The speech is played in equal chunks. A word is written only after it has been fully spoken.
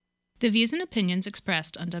The views and opinions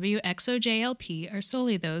expressed on WXOJLP are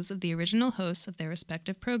solely those of the original hosts of their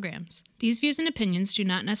respective programs. These views and opinions do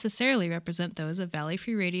not necessarily represent those of Valley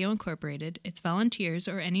Free Radio Incorporated, its volunteers,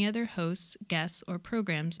 or any other hosts, guests, or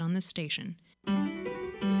programs on this station.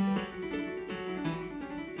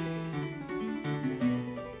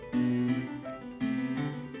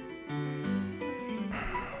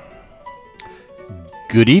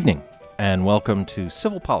 Good evening, and welcome to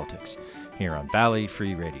Civil Politics here on Valley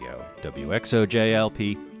Free Radio,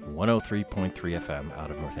 WXOJLP 103.3 FM out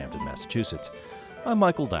of Northampton, Massachusetts. I'm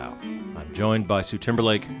Michael Dow. I'm joined by Sue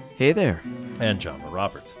Timberlake. Hey there. And John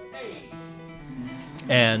Roberts.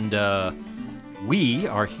 And we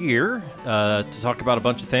are here to talk about a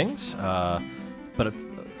bunch of things. But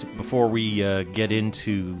before we get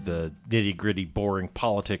into the nitty-gritty, boring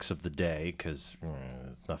politics of the day, because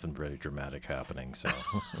there's nothing really dramatic happening, so...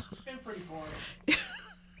 It's pretty boring.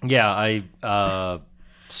 Yeah,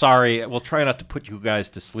 sorry. We'll try not to put you guys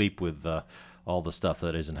to sleep with all the stuff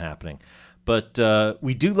that isn't happening. But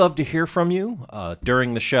we do love to hear from you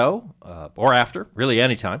during the show or after, really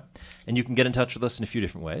anytime. And you can get in touch with us in a few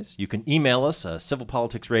different ways. You can email us,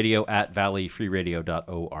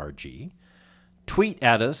 civilpoliticsradio@valleyfreeradio.org. Tweet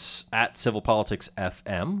at us at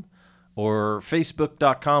civilpoliticsfm, or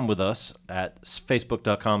facebook.com with us at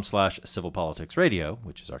facebook.com/civilpoliticsradio,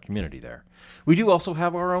 which is our community there. We do also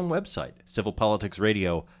have our own website,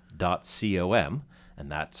 civilpoliticsradio.com,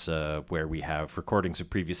 and that's where we have recordings of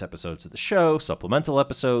previous episodes of the show, supplemental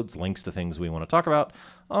episodes, links to things we want to talk about,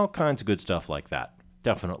 all kinds of good stuff like that.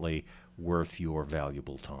 Definitely worth your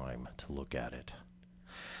valuable time to look at it.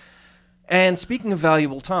 And speaking of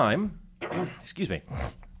valuable time, excuse me,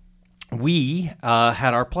 we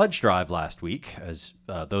had our pledge drive last week, as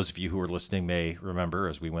those of you who are listening may remember,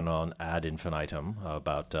 as we went on ad infinitum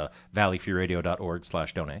about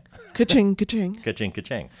valleyfreeradio.org/donate. Ka-ching, ka-ching. Ka-ching,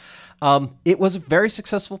 ka-ching. It was a very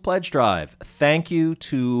successful pledge drive. Thank you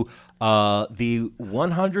to the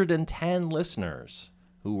 110 listeners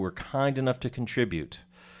who were kind enough to contribute.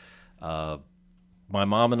 My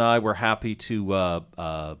mom and I were happy to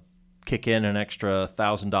kick in an extra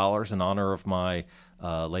 $1,000 in honor of my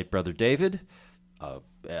late brother David,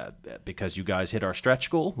 because you guys hit our stretch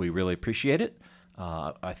goal. We really appreciate it.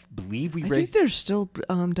 I believe we. I think there's still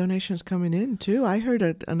donations coming in too. I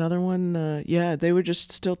heard another one. Yeah, they were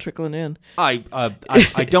just still trickling in. I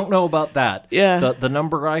don't know about that. Yeah. The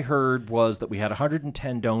number I heard was that we had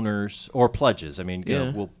 110 donors or pledges. I mean, you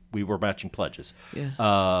know, we were matching pledges.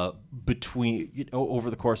 Yeah. Between over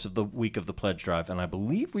the course of the week of the pledge drive, and I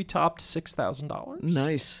believe we topped $6,000.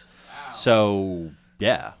 Nice. Wow. So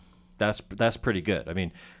yeah, that's pretty good. I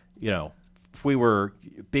mean, if we were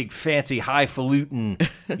big, fancy, highfalutin,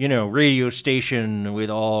 radio station with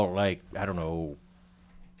all,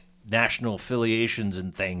 national affiliations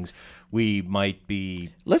and things, we might be...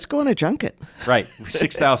 Let's go on a junket. Right.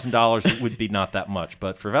 $6,000 would be not that much.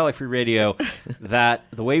 But for Valley Free Radio, the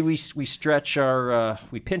way we stretch our...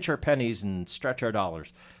 we pinch our pennies and stretch our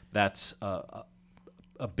dollars, that's a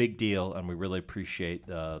big deal, and we really appreciate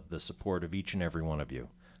the support of each and every one of you.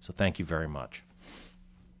 So thank you very much.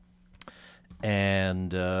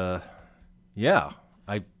 And, I don't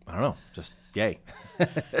know, just yay.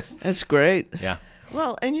 That's great. Yeah.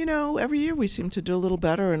 Well, and every year we seem to do a little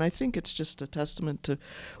better, and I think it's just a testament to,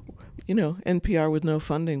 NPR with no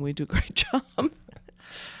funding. We do a great job.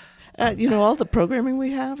 All the programming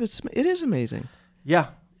we have, it is amazing. Yeah.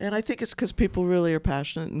 And I think it's because people really are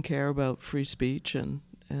passionate and care about free speech and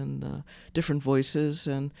different voices,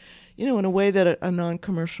 and, in a way that a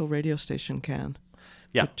non-commercial radio station can.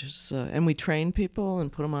 Yeah. Which is, and we train people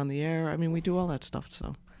and put them on the air. I mean, we do all that stuff.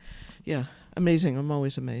 So, yeah, amazing. I'm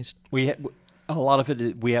always amazed. A lot of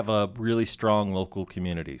it, we have a really strong local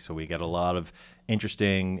community. So we get a lot of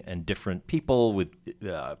interesting and different people with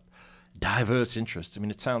diverse interests. I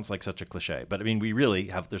mean, it sounds like such a cliche, but I mean, we really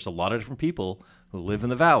have, there's a lot of different people who live in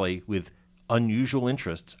the Valley with unusual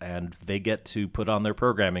interests, and they get to put on their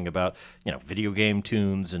programming about video game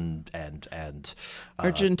tunes and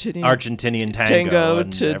Argentinian tango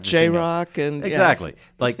and to J-rock and exactly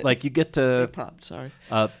like you get to hip-hop. Sorry,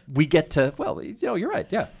 we get to you're right.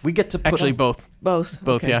 Yeah, we get to put actually both.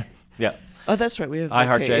 Okay. Yeah. Oh, that's right. We have I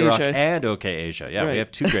Heart J-Rock Asia. and OK Asia. Yeah, right. We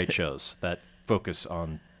have two great shows that focus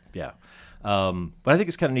on But I think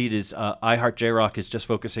it's kind of neat is I Heart J-Rock is just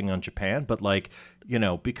focusing on Japan, but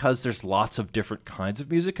because there's lots of different kinds of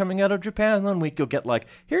music coming out of Japan, one week you'll get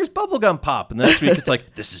here's bubblegum pop, and the next week it's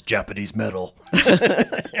this is Japanese metal.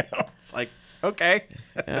 It's Okay.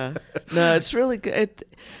 Yeah. No, it's really good.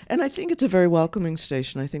 And I think it's a very welcoming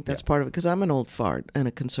station. I think that's part of it, because I'm an old fart and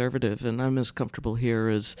a conservative, and I'm as comfortable here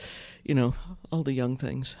as, all the young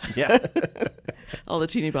things. Yeah. All the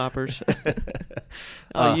teeny boppers.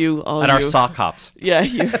 all you. Our sock hops. Yeah,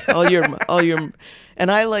 all your,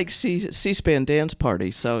 and I like C-SPAN dance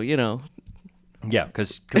party, so, Yeah,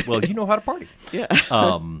 because well, you know how to party. Yeah.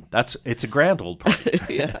 It's a grand old party.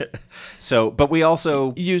 Yeah. So, but we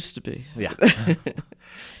also Used to be. Yeah.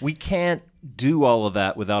 We can't do all of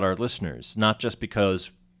that without our listeners, not just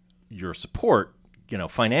because your support,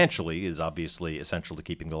 financially is obviously essential to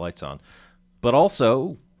keeping the lights on, but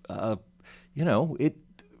also,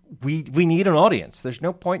 we need an audience. There's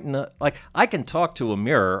no point in I can talk to a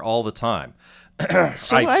mirror all the time.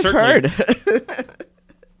 So I've heard.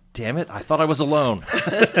 Damn it, I thought I was alone.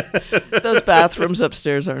 Those bathrooms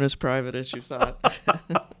upstairs aren't as private as you thought.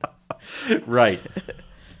 Right.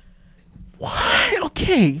 What?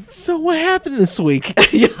 Okay, so what happened this week?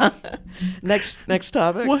 Yeah. Next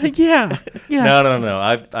topic. Well, yeah.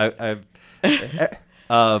 No. I've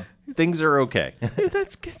things are okay.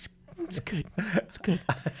 That's good. It's good.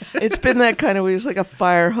 It's been that kind of week. It's like a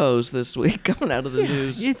fire hose this week coming out of the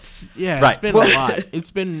news. It's Right. been a lot.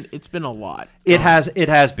 It's been a lot. It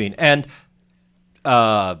has been, and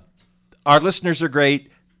our listeners are great.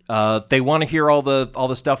 They want to hear all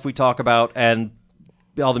the stuff we talk about and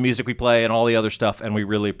all the music we play and all the other stuff, and we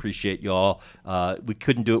really appreciate you all. We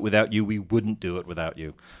couldn't do it without you. We wouldn't do it without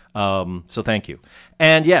you. So thank you.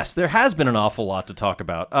 And yes, there has been an awful lot to talk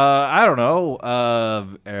about. I don't know.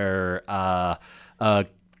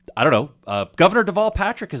 Governor Deval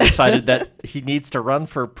Patrick has decided that he needs to run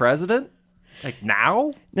for president. Like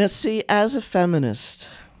now? Now, see, as a feminist,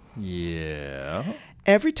 Yeah.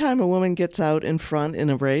 every time a woman gets out in front in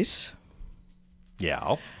a race,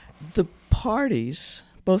 Yeah. the parties,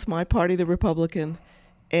 both my party, the Republican,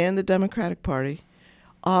 and the Democratic Party,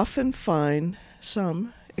 often find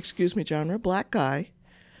some, excuse me, genre, black guy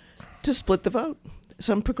to split the vote,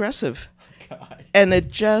 some progressive. God. And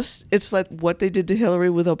it's like what they did to Hillary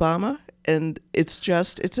with Obama, and it's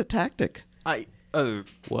a tactic.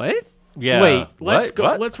 What? Yeah. Wait, let's go.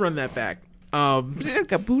 What? Let's run that back.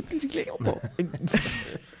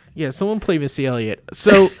 Yeah, someone play Missy Elliott.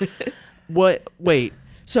 So, what? Wait.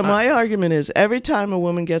 So my argument is, every time a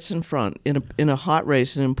woman gets in front in a hot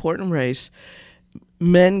race, an important race,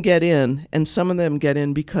 men get in, and some of them get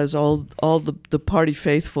in because all the party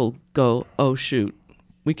faithful go, oh shoot,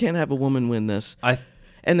 we can't have a woman win this,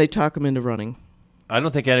 and they talk them into running. I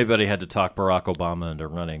don't think anybody had to talk Barack Obama into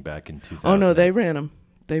running back in 2000. Oh no, they ran him.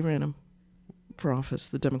 They ran him for office.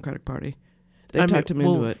 The Democratic Party. They talked him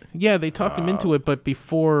into it. Yeah, they talked him into it, but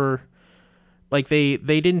before, like they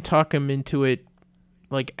didn't talk him into it.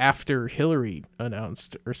 Like after Hillary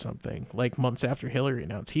announced or something, like months after Hillary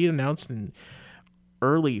announced. He announced in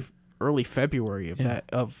early February of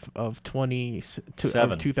of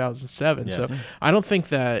 2007. Yeah. So I don't think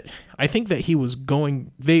that I think that he was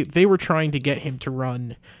going. They were trying to get him to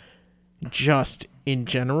run just in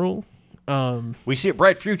general. We see a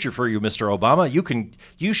bright future for you, Mr. Obama.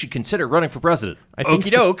 You should consider running for president. I think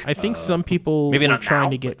Okie doke. I think some people maybe were not trying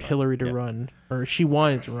now, to get Hillary to run, or she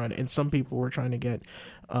wanted to run, and some people were trying to get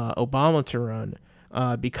Obama to run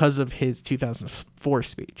because of his 2004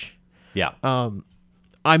 speech. Yeah.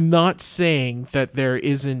 I'm not saying that there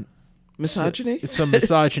isn't Misogyny? some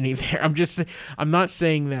misogyny there. I'm not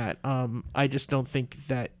saying that. I just don't think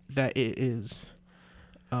that it is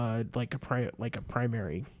like a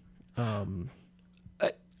primary.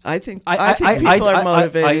 I think people are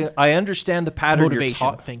motivated. I understand the pattern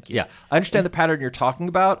Motivation, thank you. Yeah, I understand the pattern you're talking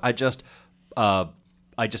about. I just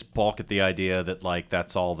balk at the idea that like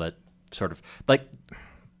that's all that sort of like.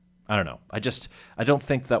 I don't know. I don't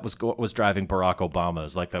think that was what was driving Barack Obama.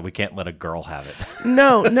 Is like that we can't let a girl have it.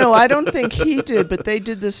 No, I don't think he did, but they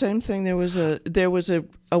did the same thing. There was a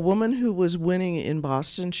woman who was winning in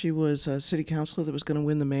Boston. She was a city councilor that was going to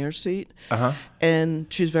win the mayor's seat. And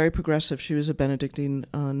she's very progressive. She was a Benedictine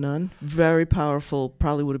nun, very powerful.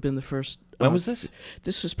 Probably would have been the first. When was this?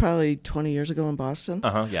 This was probably 20 years ago in Boston.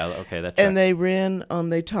 Yeah. Okay. That tracks. And they ran.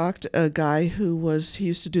 They talked a guy he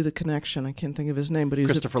used to do The Connection. I can't think of his name, but he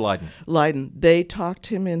was Christopher Lydon. They talked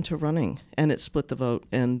him into running, and it split the vote,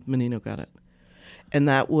 and Menino got it. And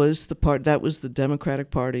that was the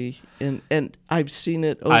Democratic Party, and I've seen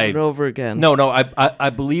it over and over again. No, I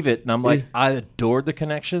believe it, and I'm like, I adored The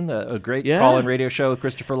Connection, a great call-in radio show with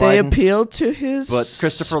Christopher Lydon. They appealed to his but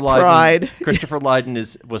Christopher pride. Christopher Lydon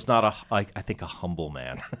was not I think a humble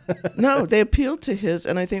man. No, they appealed to his,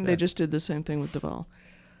 and I think they just did the same thing with Deval.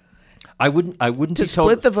 I wouldn't to be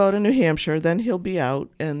split the vote in New Hampshire. Then he'll be out,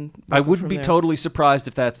 and we'll I go wouldn't from be there. totally surprised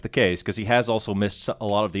if that's the case, because he has also missed a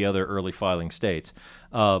lot of the other early filing states.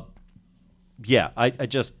 Yeah, I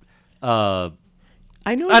just.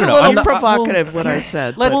 I knew it I was don't a know. little I'm not- provocative what I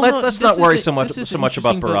said. Let's this not worry is so much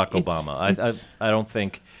about interesting, Barack but Obama. I don't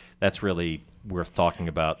think that's really worth talking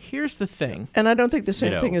about. Here's the thing. And I don't think the same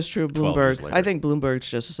You know, thing is true of 12 years Bloomberg. later. I think Bloomberg's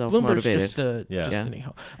just Bloomberg's self-motivated. just Yeah. an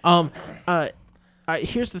a-hole.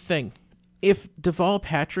 Here's the thing. If Deval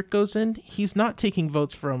Patrick goes in, he's not taking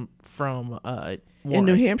votes from Warren. In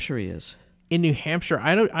New Hampshire, he is. In New Hampshire,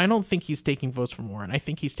 I don't think he's taking votes from Warren. I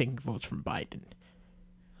think he's taking votes from Biden.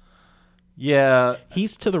 Yeah,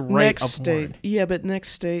 He's to the right Next of state, Warren. yeah, but next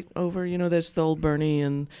state over, that's the old Bernie,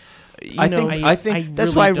 and I think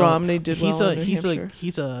that's really why don't- Romney did he's well a in New he's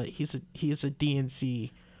Hampshire. a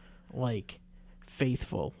DNC like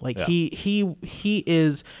faithful. Like Yeah. he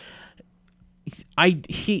is.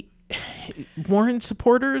 Warren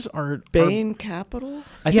supporters are Bain Capital,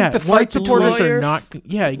 I yeah, think the Warren fight supporters lawyer- are not.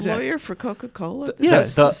 Yeah, exactly. lawyer for Coca-Cola. Yeah,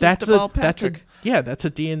 This is Deval Patrick. that's a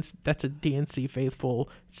DNC faithful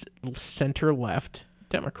center left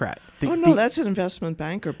Democrat. Oh no, that's an investment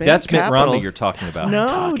banker. Bain That's Mitt Capital. Romney you're talking about.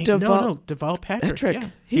 No, Deval Patrick. Patrick. Yeah.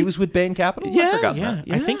 He was with Bain Capital? Yeah. I forgot Yeah,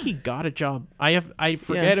 that. I think he got a job. I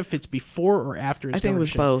forget if it's before or after his I think it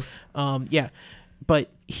was governorship. both. Yeah, but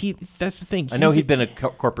that's the thing. I know He's- he'd been a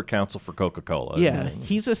corporate counsel for Coca-Cola. Yeah,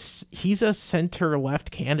 he's a center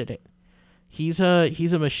left candidate. He's a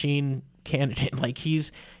machine candidate. Like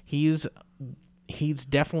he's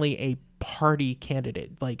definitely a party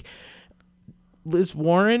candidate. Like Liz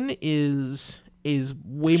Warren is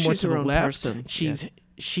way more She's to her the own left. person,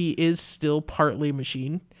 She is still partly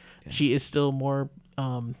machine. Yeah. She is still more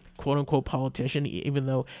quote unquote politician, even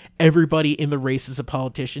though everybody in the race is a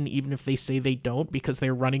politician, even if they say they don't because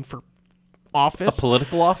they're running for office. A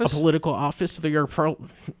political office? A political office. They are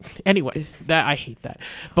anyway, that I hate that.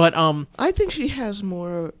 But I think she has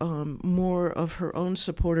more of her own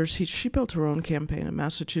supporters. She built her own campaign in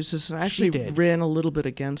Massachusetts and actually did. ran a little bit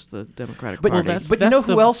against the Democratic But, Party. but you know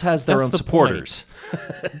who else has their that's own the supporters?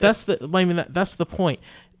 that's the point.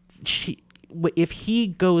 If he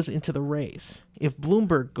goes into the race, if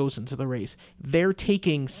Bloomberg goes into the race, they're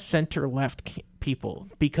taking center left people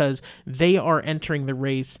because they are entering the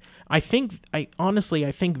race. I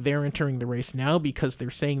honestly think they're entering the race now because they're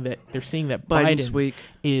seeing that Biden's Biden weak.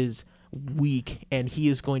 is weak and he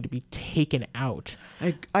is going to be taken out.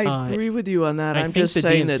 I agree with you on that. I I'm think just the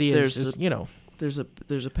saying DNC that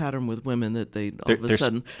there's a pattern with women that they all of a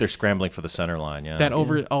sudden. They're scrambling for the center line, yeah. that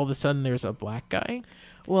over all of a sudden there's a black guy.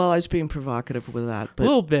 Well, I was being provocative with that, but A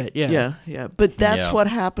little bit, yeah. Yeah. But that's Yeah. what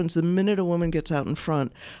happens the minute a woman gets out in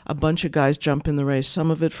front. A bunch of guys jump in the race.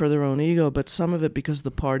 Some of it for their own ego, but some of it because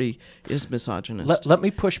the party is misogynist. Let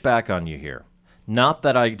me push back on you here. Not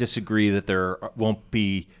that I disagree that there won't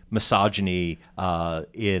be misogyny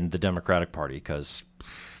in the Democratic Party, because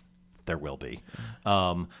there will be.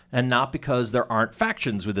 And not because there aren't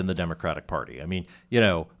factions within the Democratic Party. I mean,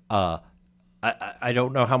 I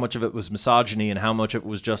don't know how much of it was misogyny and how much of it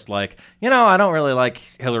was just like, I don't really like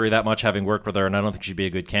Hillary that much, having worked with her, and I don't think she'd be a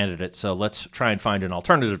good candidate, so let's try and find an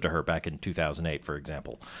alternative to her back in 2008, for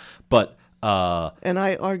example. But and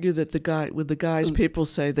I argue that the guys, people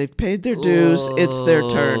say they've paid their dues. It's their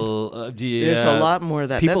turn. Yeah. There's a lot more of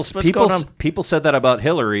that. People, That's what's going on. people said that about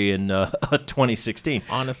Hillary in 2016.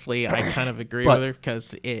 Honestly, I kind of agree But- with her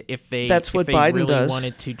because if they That's what if they Biden really does.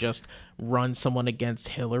 wanted to just run someone against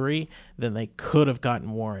Hillary, then they could have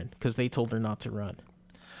gotten Warren because they told her not to run.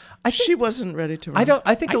 She wasn't ready to run.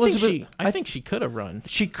 I think Elizabeth. I think she could have run.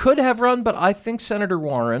 She could have run, but I think Senator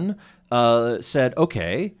Warren said,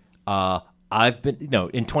 okay, I've been,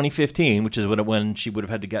 in 2015, which is when she would have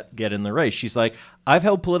had to get in the race. She's like, I've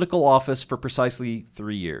held political office for precisely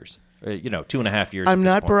 3 years, 2.5 years. I'm at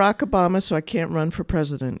this not point. Barack Obama, so I can't run for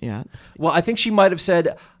president yet. Well, I think she might have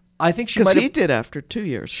said, Because he did after 2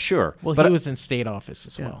 years. Sure. Well, but he was in state office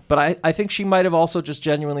as well. But I think she might have also just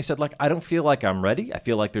genuinely said, like, I don't feel like I'm ready. I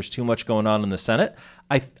feel like there's too much going on in the Senate.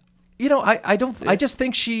 I just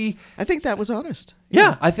think she. I think that was honest.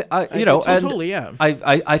 Yeah, Totally, yeah. I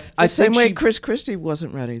The same think way she, Chris Christie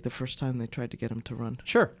wasn't ready the first time they tried to get him to run.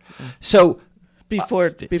 Sure. So Before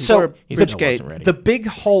he still Bridgegate. wasn't ready. the big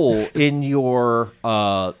hole in your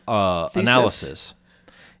analysis,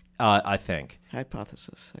 I think,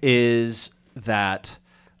 hypothesis. is that,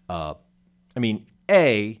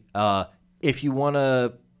 if you want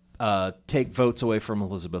to take votes away from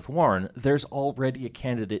Elizabeth Warren, there's already a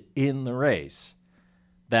candidate in the race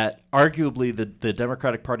that arguably the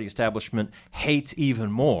Democratic Party establishment hates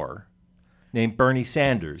even more, named Bernie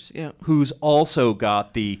Sanders, Yeah. who's also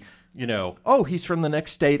got the oh, he's from the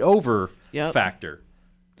next state over Yep. factor.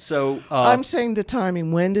 So I'm saying the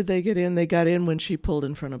timing. When did they get in? They got in when she pulled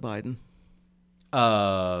in front of Biden.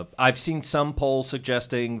 I've seen some polls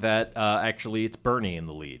suggesting that actually it's Bernie in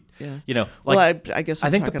the lead. Yeah. Like, Well, I guess I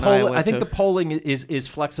I'm think the talking poll. Iowa, I think too. the polling is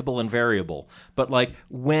flexible and variable. But like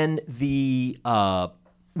when the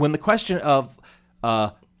question of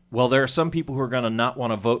well, there are some people who are going to not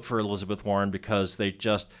want to vote for Elizabeth Warren because they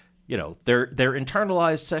just their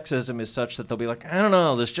internalized sexism is such that they'll be like, I don't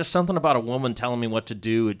know, there's just something about a woman telling me what to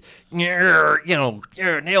do. And,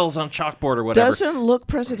 nails on chalkboard or whatever. Doesn't look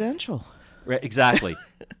presidential. Right, exactly.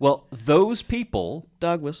 Well, those people,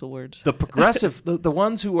 Dog whistle words. the progressive, the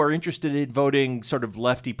ones who are interested in voting sort of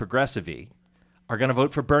lefty progressive-y are going to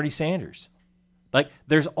vote for Bernie Sanders. Like,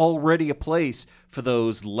 there's already a place for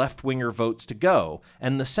those left-winger votes to go.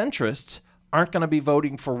 And the centrists aren't going to be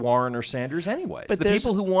voting for Warren or Sanders anyways. But the there's-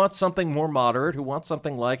 people who want something more moderate, who want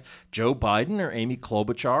something like Joe Biden or Amy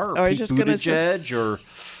Klobuchar or I was Pete just gonna say- Buttigieg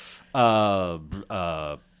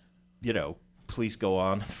or, please go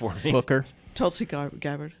on for me. Booker. Tulsi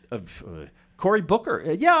Gabbard. Cory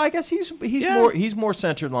Booker. Yeah, I guess he's Yeah. more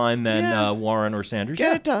center line than Yeah. Warren or Sanders. Get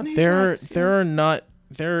Yeah. it done. He's There not-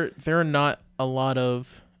 are not a lot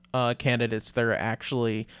of candidates that are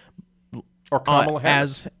actually Or Kamala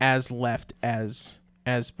Harris. as left as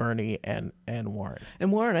Bernie and Warren.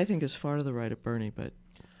 And Warren, I think, is far to the right of Bernie, but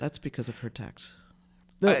that's because of her tax.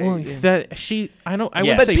 I wouldn't Yes.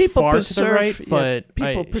 say people far to the right, preserve- but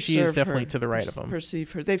people she is preserve definitely her, to the right of him.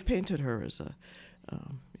 Perceive her. They've painted her as a,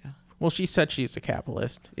 Well, she said she's a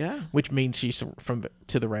capitalist, yeah. which means she's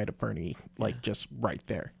to the right of Bernie, like just right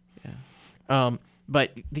there. Yeah.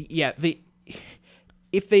 But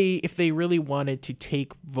if they really wanted to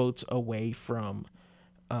take votes away from,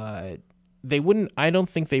 they wouldn't. I don't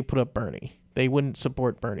think they put up Bernie. They wouldn't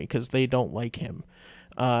support Bernie because they don't like him.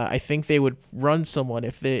 I think they would run someone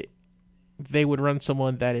if they would run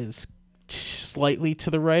someone that is slightly to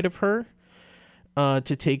the right of her, to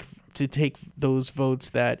take those votes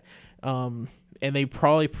that, and they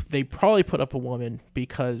probably put up a woman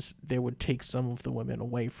because they would take some of the women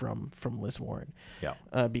away from Liz Warren.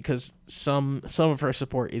 Yeah. Because some of her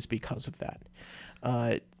support is because of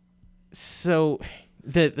that. So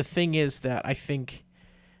the thing is that I think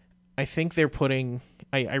they're putting.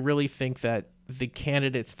 I really think that the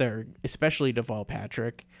candidates there, especially Deval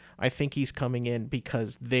Patrick, I think he's coming in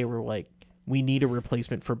because they were like, we need a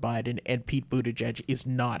replacement for Biden, and Pete Buttigieg is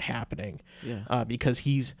not happening. Yeah. Because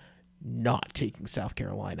he's not taking South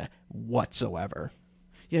Carolina whatsoever.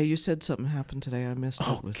 Yeah, you said something happened today. I missed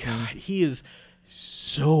Oh it with God, him. he is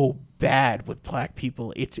so bad with black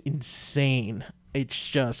people. It's insane. It's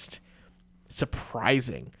just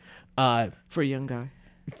surprising. For a young guy.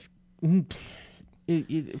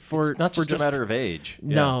 It's not just a matter of age.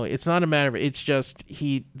 Yeah. No, it's not a matter of. It's just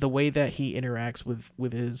the way that he interacts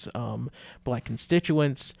with his black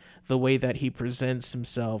constituents, the way that he presents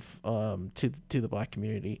himself to the black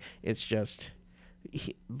community. It's just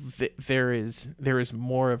there is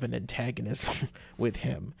more of an antagonism with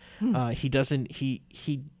him. He doesn't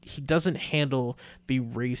handle the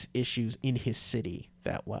race issues in his city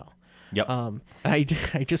that well. Yep. I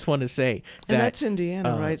just want to say that, And that's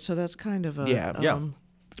Indiana, right? So that's kind of a... Yeah.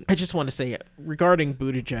 I just want to say regarding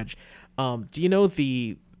Buttigieg, do you know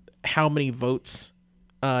how many votes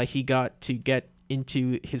he got to get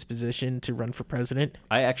into his position to run for president?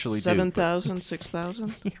 I actually 7,000,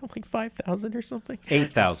 6,000? Like 5,000 or something.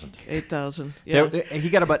 8,000. 8,000. Yeah. He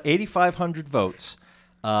got about 8,500 votes.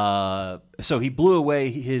 So he blew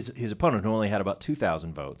away his opponent, who only had about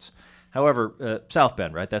 2,000 votes. However, South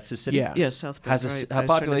Bend, right? That's his city. Yeah. Yes, South Bend, Has right. a I was trying to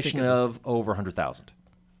population think of over 100,000.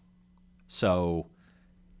 So,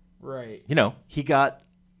 Right. he got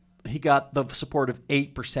the support of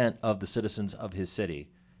 8% of the citizens of his city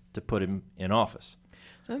to put him in office.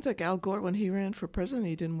 Sounds like Al Gore when he ran for president.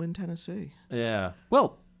 He didn't win Tennessee. Yeah.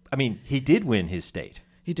 Well, I mean, he did win his state.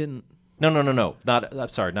 He didn't. No. Not. I'm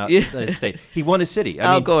sorry, not Yeah. his state. He won his city.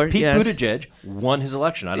 Al Gore, Pete yeah. Buttigieg won his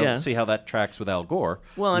election. I don't Yeah. see how that tracks with Al Gore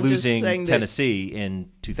Well, I'm just losing saying that- Tennessee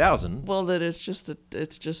in 2000. Well, that it's just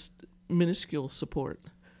minuscule support.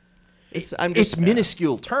 It's just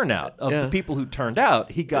minuscule turnout of Yeah. the people who turned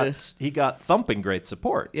out. He got thumping great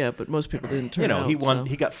support. Yeah, but most people didn't turn out. He won. so,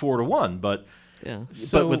 He got 4-1, but yeah.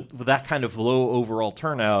 So- with that kind of low overall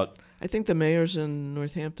turnout, I think the mayors in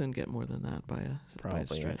Northampton get more than that by a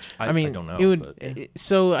Probably. stretch. I mean, don't know. it would. but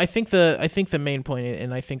So I think the main point,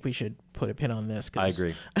 and I think we should put a pin on this. 'cause, I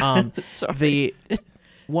agree. Sorry.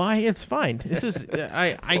 Why? It's fine. This is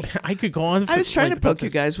I could go on. I was trying like, to poke about you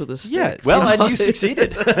this. guys with a stick. Yeah, Well, and you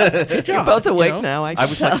succeeded. Good You're job, both you awake know? now. I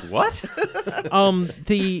was like, what?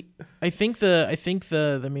 I think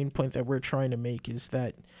the main point that we're trying to make is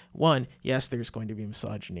that one, yes, there's going to be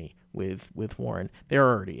misogyny with Warren. There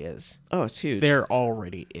already is. Oh, it's huge. There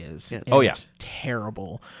already is. Yes. And Oh, yeah. it's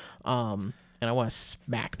terrible. And I want to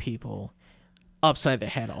smack people upside the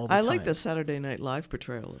head all the time. I like the Saturday Night Live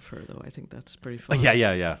portrayal of her, though. I think that's pretty fun. Yeah.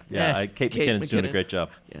 Yeah. Kate Kate McKinnon's doing a McKinnon. great job.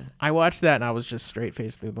 Yeah. I watched that and I was just straight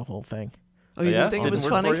faced through the whole thing. Oh, you yeah? didn't think it Didn't was work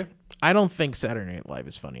for funny? you? I don't think Saturday Night Live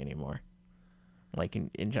is funny anymore. Like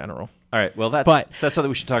in general. All right. Well, that's But- something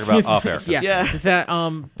we should talk about off air. Yeah. Yeah. That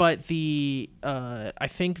but the I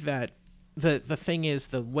think that the thing is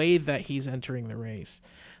the way that he's entering the race,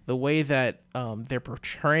 the way that they're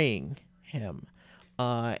portraying him,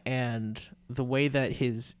 and the way that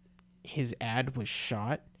his ad was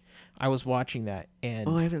shot. I was watching that and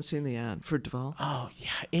Oh, I haven't seen the ad for Duvall. oh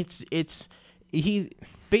yeah,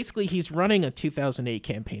 he's running a 2008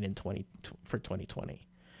 campaign for 2020.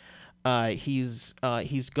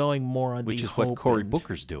 He's going more on Which the is what hope Cory and-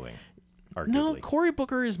 Booker's doing, arguably. No, Cory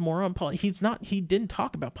Booker is more on policy. He didn't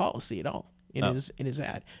talk about policy at all in his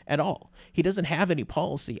ad at all. He doesn't have any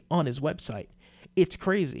policy on his website. It's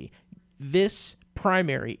crazy. This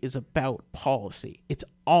primary is about policy. It's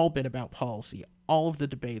all been about policy. All of the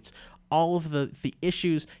debates, all of the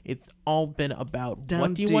issues, it's all been about Down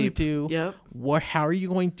what do you want to deep. do? Yep. How are you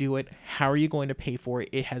going to do it? How are you going to pay for it?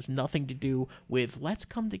 It has nothing to do with let's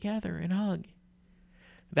come together and hug.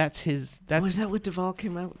 That's his. That's Was that what Duvall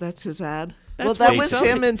came out with? That's his ad? That's Well, what that it was sounds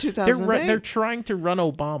him like. in 2008. They're trying to run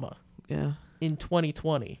Obama Yeah. in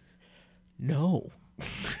 2020. No,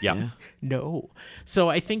 Yeah. no. So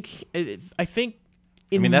I think in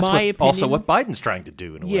I mean, that's my what, opinion, also what Biden's trying to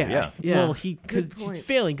do in a way. Yeah. Yeah. Well, Good he's point.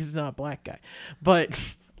 failing because he's not a black guy, but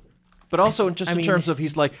But also just I in mean- terms of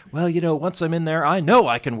he's like, well, once I'm in there, I know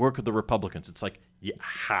I can work with the Republicans. It's like, yeah,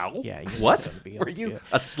 how? Yeah, you're not What? gonna be able Were to you do it.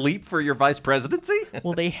 asleep for your vice presidency?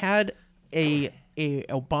 well, they had a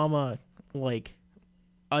Obama like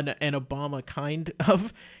an Obama kind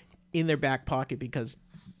of in their back pocket because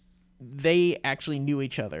they actually knew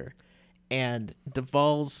each other, and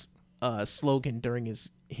Duvall's slogan during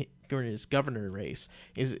his governor race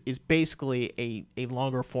is basically a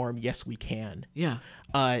longer form. Yes, we can. Yeah.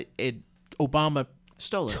 Obama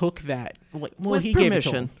Stole it. took that. Well, With he permission. gave it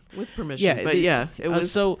to him. With permission. Yeah, But yeah, it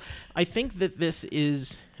was. so I think that this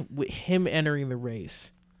is him entering the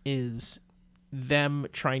race is them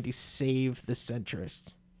trying to save the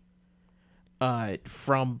centrists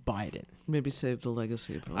from Biden. maybe save the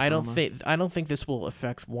legacy of Obama. I don't think this will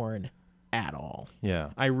affect Warren at all. Yeah.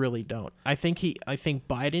 I really don't. I think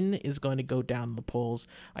Biden is going to go down the polls.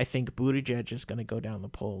 I think Buttigieg is going to go down the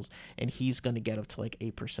polls, and he's going to get up to like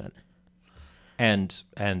 8%. And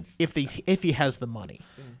If he has the money.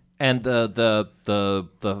 and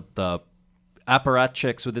the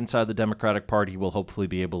apparatchiks with inside the Democratic Party will hopefully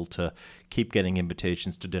be able to keep getting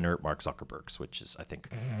invitations to dinner at Mark Zuckerberg's, which is, I think,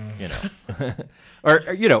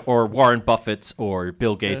 or Warren Buffett's or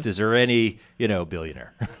Bill Gates's or any,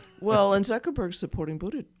 billionaire. Well, and Zuckerberg's supporting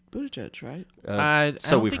Buttigieg, right? I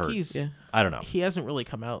so don't we've think heard. Yeah. I don't know. He hasn't really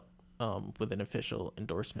come out with an official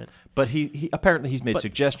endorsement. But he apparently he's made But-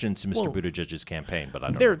 suggestions to Mr. well, Buttigieg's campaign, but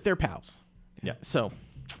I don't know. They're pals. Yeah. So,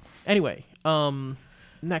 anyway,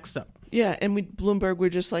 next up, Yeah, and Bloomberg were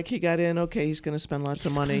just like, he got in, okay, he's going to spend lots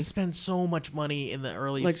of he's money. gonna spend so much money in the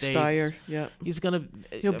early Like states. Steyer, yeah. He's gonna.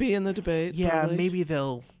 He'll be in the debate. Yeah, probably. maybe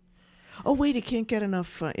they'll. Oh, wait, he can't get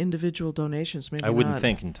enough individual donations. Maybe I wouldn't not.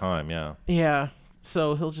 think in time, yeah. Yeah,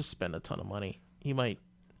 so he'll just spend a ton of money. He might,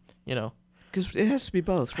 Because it has to be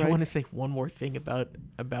both, I right? want to say one more thing about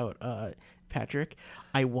Patrick.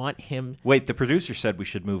 I want him. Wait, the producer said we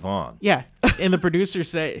should move on. Yeah, and the producer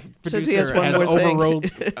Says he has one has more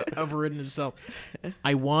thing. overridden himself.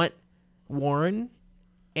 I want Warren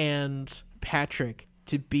and Patrick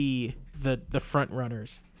to be the front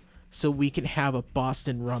runners, so we can have a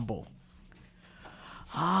Boston Rumble.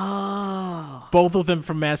 Oh. Both of them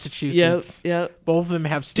from Yep, Massachusetts. yep. Both of them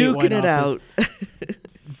have statewide Duking it office.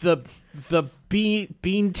 out. The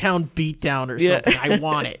Beantown Beatdown or Yeah. something. I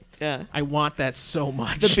want it. Yeah. I want that so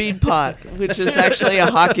much. The Bean Pot, which is actually a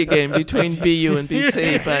hockey game between BU and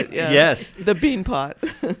BC, but yeah. Yes. The Bean Pot.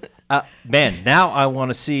 Man, now I want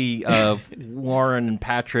to see Warren and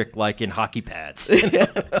Patrick like in hockey pads.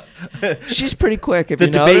 She's pretty quick, if The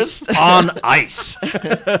you debate noticed. on ice.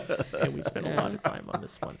 and we spent a lot of time on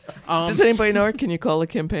this one. Does anybody know her? Can you call the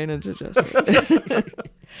campaign and suggest it?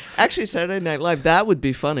 Actually, Saturday Night Live, that would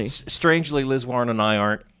be funny. Strangely, Liz Warren and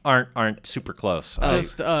I aren't super close.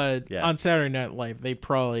 Just Yeah. on Saturday Night Live, they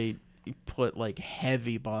probably put like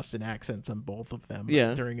heavy Boston accents on both of them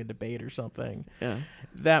during a debate or something. Yeah.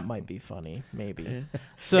 That might be funny, maybe. Yeah.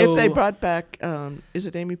 So If they brought back, is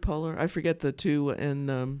it Amy Poehler? I forget the two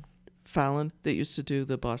in Fallon that used to do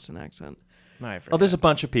the Boston accent. I Oh, there's a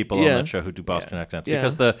bunch of people on Yeah. that show who do Boston accents Yeah.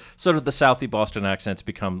 because the sort of the Southie Boston accents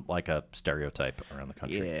become like a stereotype around the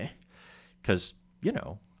country. Yeah. Because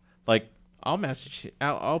like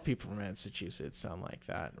all people from Massachusetts sound like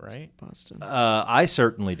that, right? Boston. I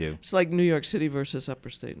certainly do. It's like New York City versus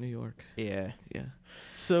upper state New York. Yeah. Yeah.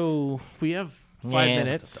 So we have 5 Yeah.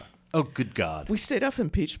 minutes. Oh, good God! We stayed off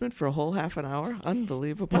impeachment for a whole half an hour.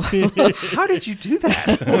 Unbelievable. How did you do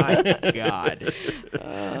that? My God.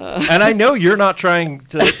 And I know you're not trying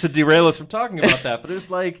to derail us from talking about that, but it was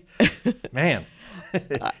like, man,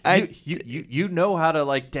 you know how to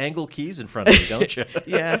like dangle keys in front of me, don't you?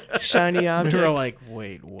 Yeah. Shiny We object. were like,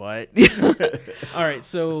 wait, what? All right,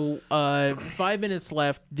 so 5 minutes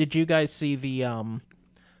left. Did you guys see the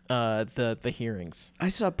hearings? I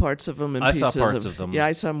saw parts of them and I pieces saw parts of them, Yeah,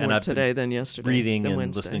 I saw and more I've today been than yesterday. Reading than and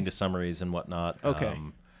Wednesday. listening to summaries and whatnot. Okay.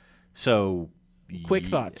 So Quick ye-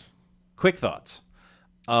 thoughts. Quick thoughts.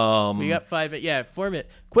 We got 4 minutes.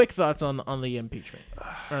 Quick thoughts on the impeachment.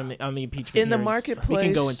 Or on the impeachment In the hearings. marketplace. We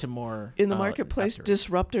can go into more. In the marketplace, after.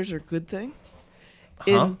 disruptors are a good thing.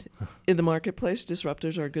 Huh? In the marketplace,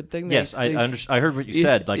 disruptors are a good thing. Yes, I heard what you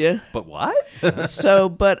said. Like, yeah. but what? So,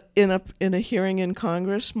 but in a hearing in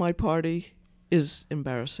Congress, my party is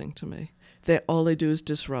embarrassing to me. All they do is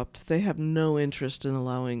disrupt. They have no interest in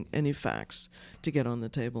allowing any facts to get on the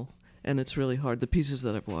table, and it's really hard. The pieces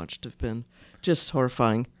that I've watched have been just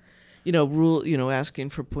horrifying. Asking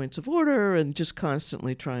for points of order and just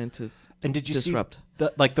constantly trying to And did you disrupt. see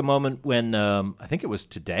the moment when I think it was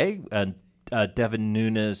today, Devin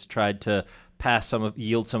Nunes tried to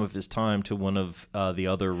yield some of his time to one of the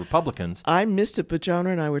other Republicans? I missed it, but John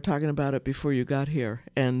and I were talking about it before you got here,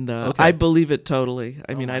 and Okay. I believe it totally.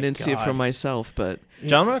 I mean, my I didn't see it for God. myself, but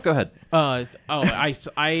John, go ahead.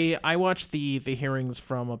 I watched the hearings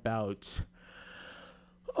from about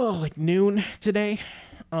like noon today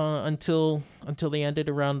until they ended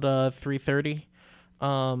around 3:30.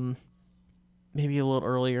 Maybe a little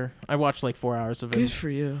earlier. I watched like 4 hours of it. good for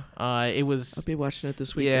you. It was I'll be watching it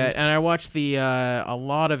this yeah, weekend. and I watched the a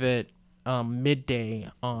lot of it midday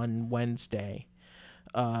on Wednesday.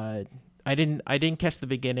 I didn't catch the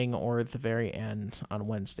beginning or the very end on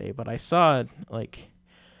Wednesday, but I saw like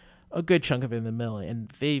a good chunk of it in the middle, and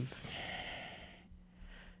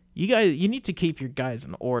you need to keep your guys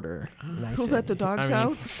in order. Who let the dogs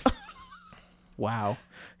out? Wow.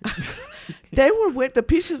 They were with the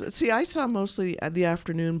pieces. See, I saw mostly at the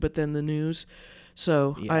afternoon, but then the news.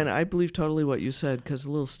 So Yeah. I believe totally what you said because the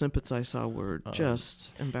little snippets I saw were just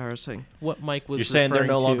embarrassing. What Mike was You're saying they're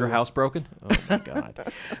no referring longer to- housebroken? Oh my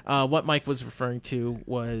God. What Mike was referring to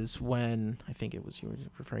was when I think it was you were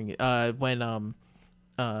referring when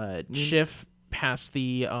Schiff passed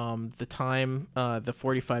the time the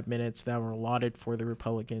 45 minutes that were allotted for the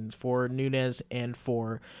Republicans for Nunes and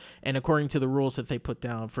according to the rules that they put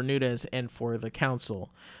down for Nunes and for the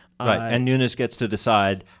council. Right, and Nunes gets to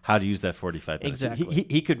decide how to use that 45 minutes. Exactly.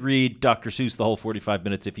 He could read Dr. Seuss the whole 45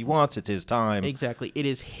 minutes if he wants. It's his time. Exactly. It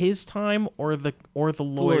is his time or the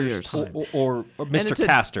lawyer's time. Or Mr. it's a-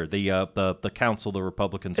 Castor, the council the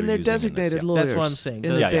Republicans And are they're using in this. designated Yeah. lawyers. That's what I'm saying.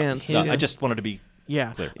 In The- Yeah, advance. yeah. His- I just wanted to be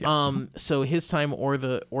Yeah. clear. Yeah. So his time or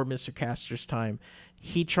Mr. Castor's time,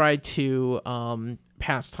 he tried to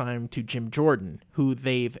pass time to Jim Jordan, who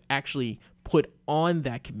they've actually put on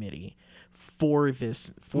that committee for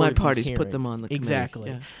this. My these party's put hearings. them on the committee,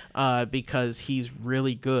 Exactly, because he's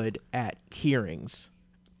really good at hearings,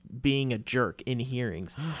 being a jerk in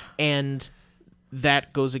hearings, and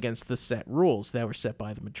that goes against the set rules that were set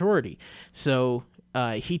by the majority. So.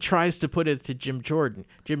 He tries to put it to Jim Jordan.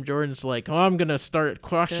 Jim Jordan's like, "Oh, I'm gonna start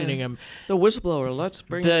questioning him." The whistleblower. Let's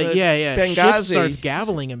bring the Schiff Benghazi. starts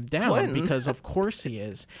gaveling him down Clinton. because of course he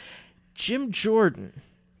is. Jim Jordan,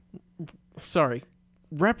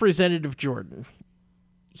 Representative Jordan,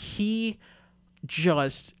 he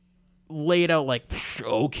just laid out like,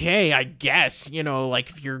 okay, I guess, like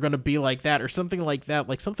if you're gonna be like that or something like that,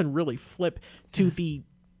 like something really flip to the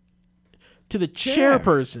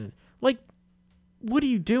chairperson. Like, what are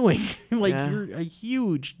you doing? Like Yeah. you're a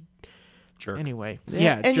huge Jerk. Anyway,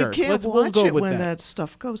 and jerk. you can't We'll watch go it with when that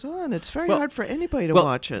stuff goes on. It's very Well- hard for anybody to well,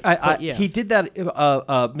 watch it. yeah. He did that.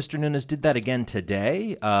 Mr. Nunes did that again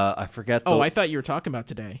today. I forget. I thought you were talking about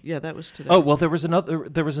today. yeah, that was today. Oh well, there was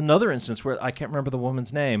another instance where I can't remember the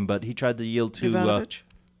woman's name, but he tried to yield to Ivanovich?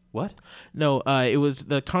 What? No, it was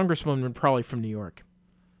the congresswoman probably from New York.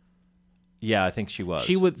 Yeah, I think she was.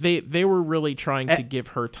 She would. They were really trying to give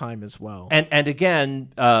her time as well. And again,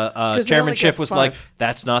 they Chairman only Schiff get was 5. like,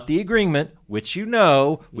 "That's not the agreement, which you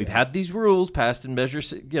know. We've had these rules passed in Measure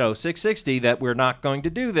 660 that we're not going to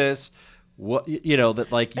do this. What that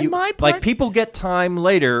like And you my like part- people get time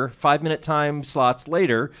later, 5-minute time slots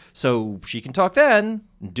later, so she can talk then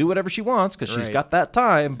and do whatever she wants because she's Right. got that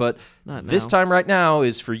time. But Not this now. time right now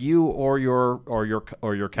is for you or your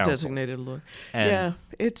counsel. Designated lawyer. And- yeah,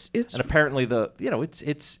 it's And apparently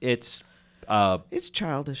it's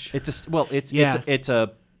childish.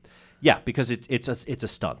 because it's a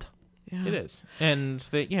stunt. Yeah. It is, and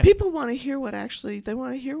People want to hear they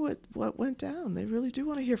want to hear what went down. They really do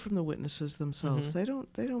want to hear from the witnesses themselves. Mm-hmm.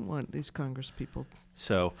 They don't want these Congress people.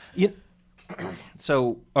 So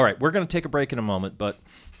all right, we're going to take a break in a moment, but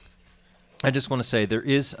I just want to say there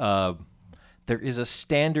is a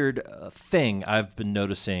standard thing I've been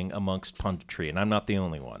noticing amongst punditry, and I'm not the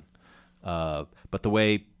only one. But the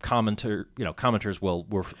way commenters will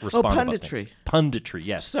respond about punditry. things. Punditry,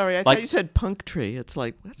 yes. Sorry, I Like- thought you said punk tree. It's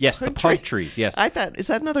like what's Yes, the punk punk tree? trees, yes. I thought, is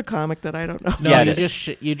that another comic that I don't know? no, Yeah, you it is.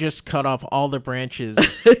 you just cut off all the branches,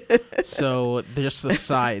 so there's the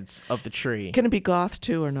sides of the tree. Can it be goth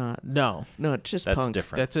too or not? No, No, it's just That's punk.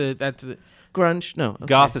 different. that's a Grunge? No. Okay.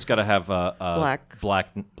 Goth has got to have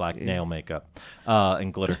black nail makeup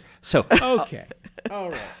and glitter. So, okay.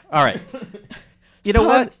 All right. all right. You know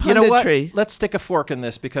what? You know what? Punditry. Let's stick a fork in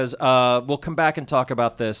this because we'll come back and talk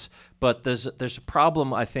about this. But there's a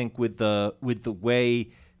problem, I think, with the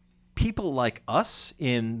way people like us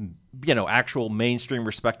in actual mainstream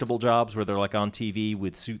respectable jobs where they're like on TV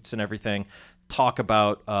with suits and everything talk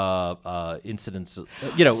about incidents.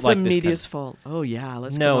 It's like the this media's fault. Oh yeah,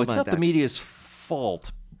 let's No, go it's about not that. the media's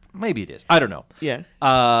fault. Maybe it is. I don't know. Yeah.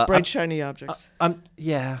 I'm- Bright shiny objects.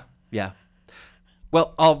 Yeah.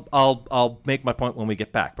 Well, I'll make my point when we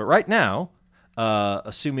get back. But right now,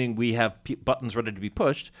 assuming we have buttons ready to be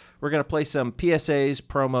pushed, we're going to play some PSAs,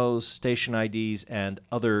 promos, station IDs, and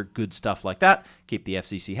other good stuff like that. Keep the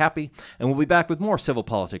FCC happy. And we'll be back with more civil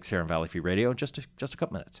politics here on Valley Free Radio in just a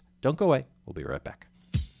couple minutes. Don't go away. We'll be right back.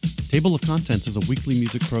 Table of Contents is a weekly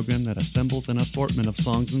music program that assembles an assortment of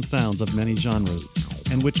songs and sounds of many genres,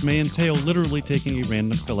 and which may entail literally taking a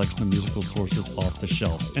random collection of musical sources off the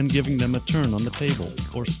shelf and giving them a turn on the table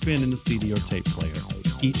or spin in the CD or tape player.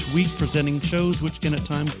 Each week presenting shows which can at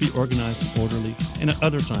times be organized and orderly, and at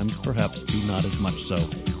other times perhaps be not as much so,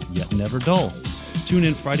 yet never dull. Tune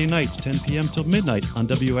in Friday nights, 10 p.m. till midnight on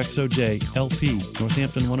WXOJ LP,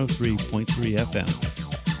 Northampton 103.3 FM.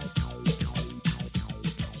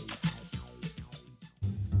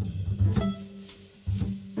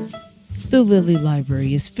 The Lilly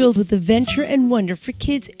Library is filled with adventure and wonder for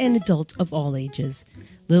kids and adults of all ages.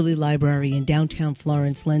 Lilly Library in downtown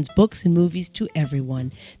Florence lends books and movies to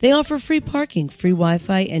everyone. They offer free parking, free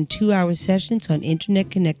Wi-Fi, and 2-hour sessions on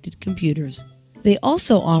internet-connected computers. They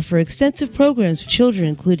also offer extensive programs for children,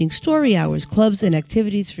 including story hours, clubs, and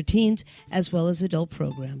activities for teens, as well as adult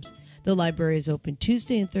programs. The library is open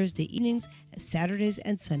Tuesday and Thursday evenings, Saturdays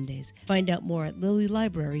and Sundays. Find out more at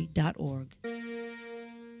lilylibrary.org.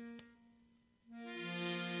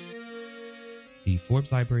 The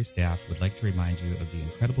Forbes Library staff would like to remind you of the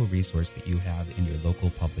incredible resource that you have in your local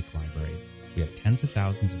public library. We have tens of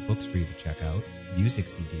thousands of books for you to check out, music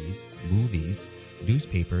CDs, movies,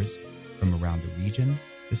 newspapers from around the region,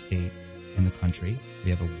 the state, and the country. We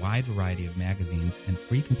have a wide variety of magazines and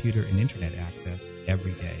free computer and internet access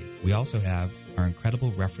every day. We also have our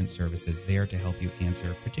incredible reference services there to help you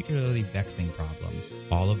answer particularly vexing problems.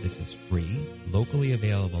 All of this is free, locally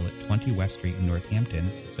available at 20 West Street in Northampton,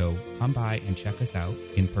 so come by and check us out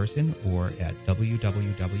in person or at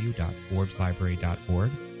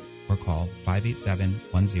www.forbeslibrary.org or call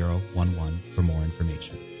 587-1011 for more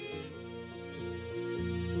information.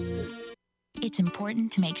 It's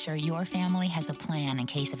important to make sure your family has a plan in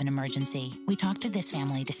case of an emergency. We talked to this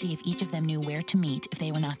family to see if each of them knew where to meet if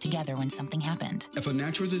they were not together when something happened. If a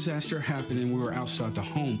natural disaster happened and we were outside the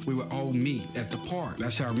home, we would all meet at the park.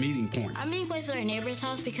 That's our meeting point. I'm meeting place at our neighbor's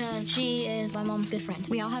house because she is my mom's good friend.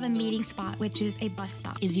 We all have a meeting spot, which is a bus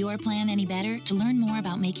stop. Is your plan any better? To learn more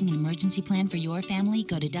about making an emergency plan for your family,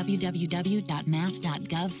 go to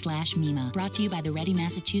www.mass.gov/MEMA. Brought to you by the Ready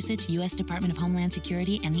Massachusetts, U.S. Department of Homeland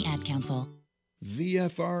Security, and the Ad Council.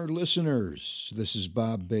 VFR listeners, this is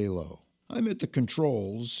Bob Balow. I'm at the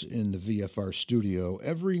controls in the VFR studio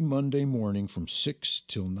every Monday morning from 6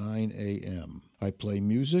 till 9 a.m. I play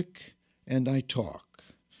music and I talk,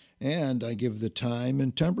 and I give the time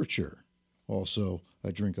and temperature. Also, I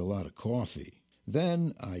drink a lot of coffee.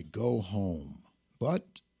 Then I go home.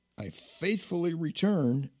 But I faithfully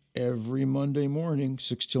return every Monday morning,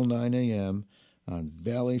 6 till 9 a.m. on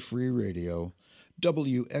Valley Free Radio,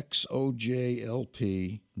 WXOJLP,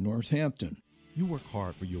 Northampton. You work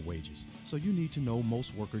hard for your wages, so you need to know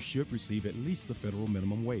most workers should receive at least the federal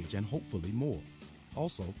minimum wage and hopefully more.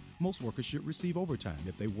 Also, most workers should receive overtime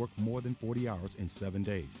if they work more than 40 hours in 7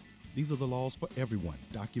 days. These are the laws for everyone,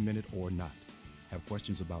 documented or not. Have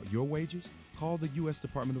questions about your wages? Call the U.S.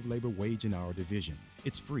 Department of Labor Wage and Hour Division.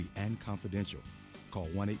 It's free and confidential. Call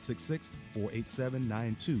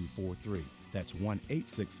 1-866-487-9243. That's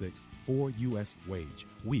 1-866-4US-WAGE.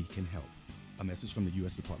 We can help. A message from the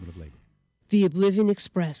U.S. Department of Labor. The Oblivion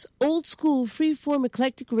Express, old school, free-form,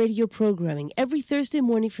 eclectic radio programming every Thursday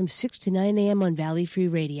morning from 6 to 9 a.m. on Valley Free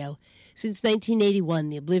Radio. Since 1981,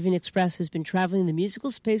 the Oblivion Express has been traveling the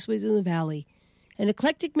musical spaceways in the Valley. An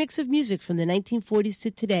eclectic mix of music from the 1940s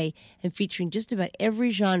to today and featuring just about every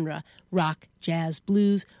genre, rock, jazz,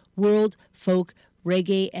 blues, world, folk,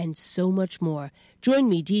 reggae, and so much more. Join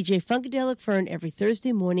me, DJ Funkadelic Fern, every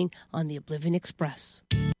Thursday morning on the Oblivion Express.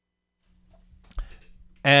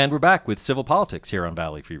 And we're back with Civil Politics here on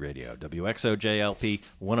Valley Free Radio, WXOJLP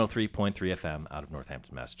 103.3 FM out of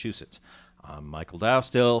Northampton, Massachusetts. I'm Michael Dow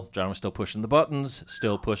still. John was still pushing the buttons.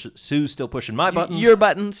 Sue's still pushing my buttons. Your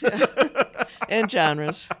buttons, yeah. And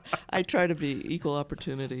genres. I try to be equal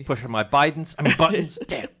opportunity. Pushing my buttons.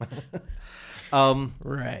 Damn.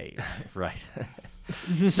 Right. Right.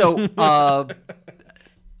 So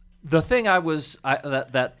the thing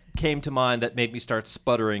that came to mind that made me start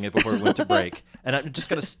sputtering before we went to break, and I'm just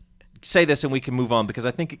going to say this and we can move on because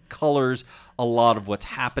I think it colors a lot of what's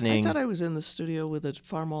happening. I thought I was in the studio with a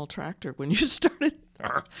Farmall tractor when you started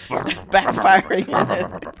backfiring.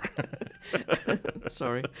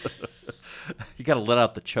 Sorry. You got to let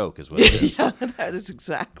out the choke is what it is. Yeah, that is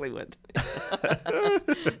exactly what.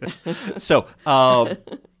 So,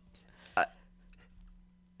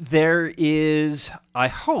 there is, I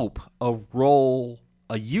hope, a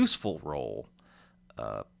useful role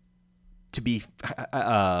to be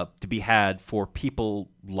had for people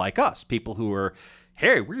like us, people who are,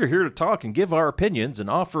 hey, we're here to talk and give our opinions and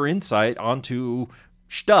offer insight onto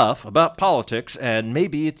stuff about politics, and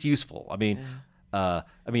maybe it's useful. I mean,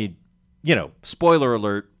 spoiler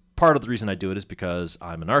alert. Part of the reason I do it is because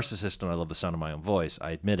I'm a narcissist and I love the sound of my own voice.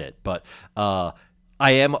 I admit it, but I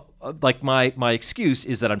am like my excuse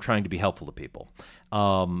is that I'm trying to be helpful to people,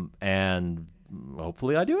 and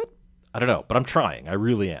hopefully I do it. I don't know, but I'm trying. I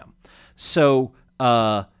really am. So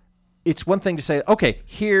it's one thing to say, okay,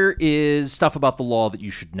 here is stuff about the law that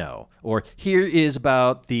you should know, or here is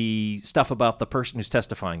about the stuff about the person who's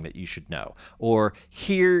testifying that you should know, or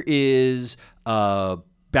here is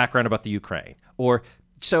background about the Ukraine, or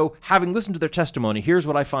so having listened to their testimony, here's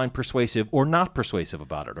what I find persuasive or not persuasive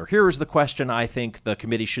about it. Or here is the question I think the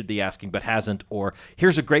committee should be asking but hasn't. Or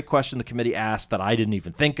here's a great question the committee asked that I didn't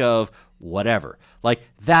even think of. Whatever. Like,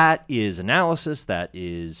 that is analysis. That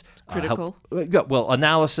is critical.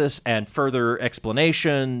 Analysis and further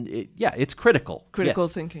explanation. It's critical. Critical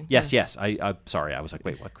yes. thinking. Yes, yes. I'm sorry. I was like,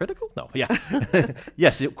 wait, what? Critical? No. Yeah.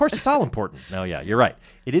 Yes, of course, it's all important. No, yeah, you're right.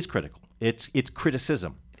 It is critical. It's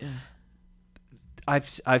criticism. Yeah. I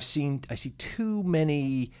see too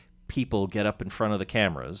many people get up in front of the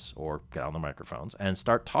cameras or get on the microphones and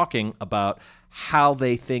start talking about how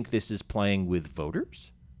they think this is playing with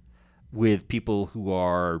voters, with people who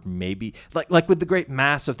are maybe like with the great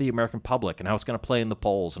mass of the American public and how it's going to play in the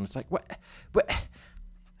polls. And it's like, what?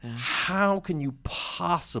 How can you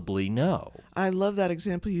possibly know? I love that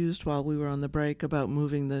example you used while we were on the break about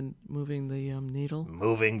moving the needle.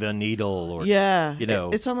 Moving the needle, or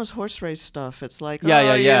it's almost horse race stuff. It's like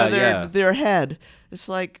their head. It's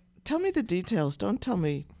like, tell me the details. Don't tell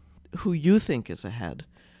me who you think is ahead.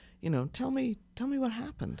 Tell me what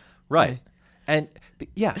happened. Right. And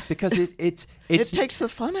because it takes the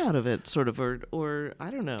fun out of it, sort of, or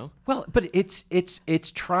I don't know. Well, but it's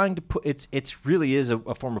trying to put it's really is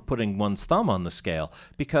a form of putting one's thumb on the scale,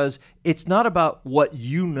 because it's not about what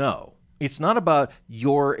you know. It's not about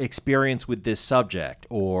your experience with this subject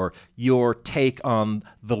or your take on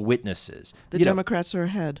the witnesses. The Democrats are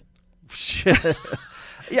ahead.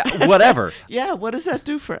 Yeah, whatever. Yeah, what does that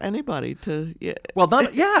do for anybody to? Yeah. Well,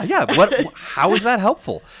 how is that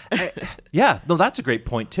helpful? No, that's a great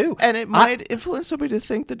point too. And it might influence somebody to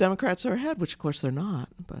think the Democrats are ahead, which of course they're not.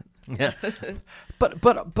 But yeah,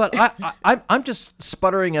 but I'm just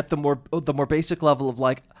sputtering at the more basic level of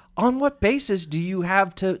like, on what basis do you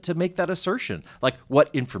have to make that assertion? Like, what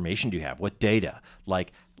information do you have? What data?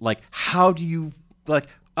 Like how do you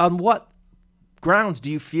on what grounds do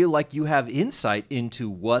you feel like you have insight into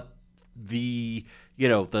what the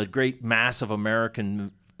great mass of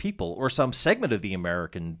American people or some segment of the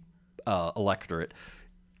American electorate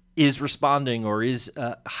is responding or is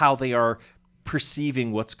how they are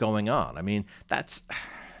perceiving what's going on. I mean, that's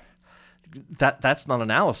not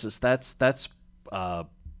analysis. That's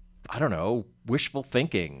I don't know, wishful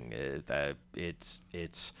thinking.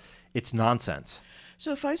 It's nonsense.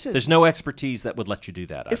 So if I said there's no expertise that would let you do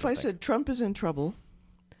that. If I said Trump is in trouble,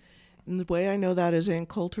 and the way I know that is Ann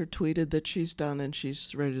Coulter tweeted that she's done and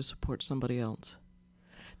she's ready to support somebody else.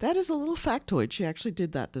 That is a little factoid. She actually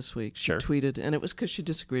did that this week. She tweeted, and it was because she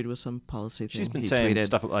disagreed with some policy thing. She's been saying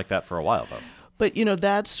stuff like that for a while, though. But,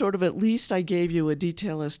 that's sort of, at least I gave you a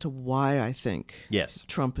detail as to why I think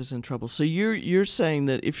Trump is in trouble. So you're saying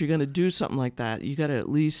that if you're going to do something like that, you got to at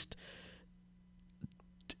least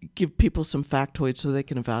give people some factoids so they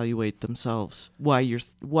can evaluate themselves why you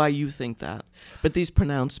think that. But these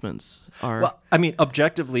pronouncements are... Well, I mean,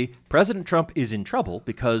 objectively, President Trump is in trouble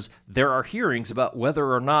because there are hearings about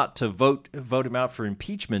whether or not to vote him out for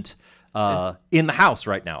impeachment in the House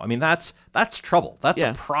right now. I mean, that's trouble. That's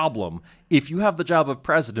a problem. If you have the job of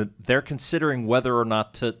president, they're considering whether or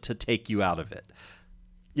not to take you out of it.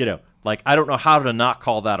 I don't know how to not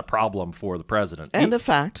call that a problem for the president. And a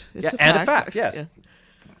fact. It's a fact, yes. Yeah.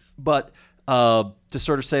 But to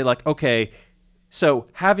sort of say, okay, so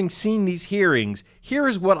having seen these hearings, here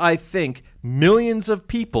is what I think millions of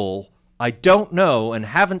people I don't know and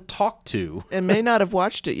haven't talked to. And may not have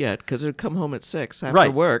watched it yet because they'll come home at 6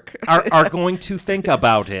 after work. are going to think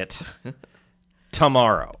about it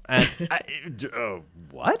tomorrow. And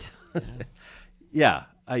what? Yeah,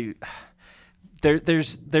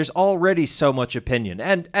 there's already so much opinion.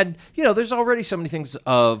 And there's already so many things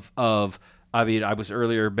of I mean, I was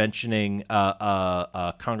earlier mentioning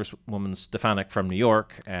Congresswoman Stefanik from New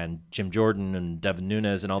York and Jim Jordan and Devin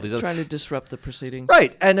Nunes and all these other... Trying to disrupt the proceedings.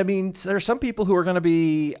 Right. And, I mean, there are some people who are going to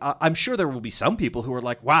be... I'm sure there will be some people who are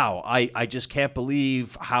like, wow, I just can't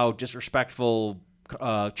believe how disrespectful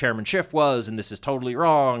Chairman Schiff was, and this is totally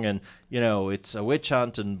wrong, and, it's a witch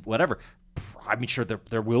hunt and whatever. I'm sure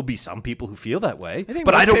there will be some people who feel that way,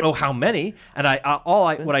 but I don't know how many. And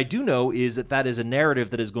what I do know is that is a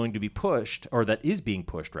narrative that is going to be pushed, or that is being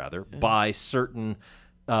pushed rather, by certain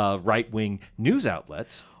right-wing news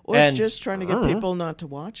outlets, or just trying to get people not to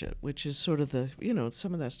watch it, which is sort of the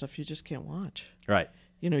some of that stuff you just can't watch. Right.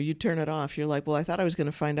 You turn it off. You're like, well, I thought I was going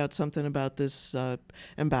to find out something about this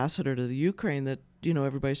ambassador to the Ukraine that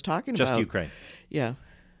everybody's talking about. Just Ukraine. Yeah.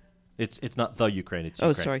 It's not the Ukraine. It's Ukraine.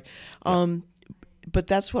 Oh, sorry. Yeah. But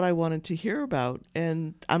that's what I wanted to hear about,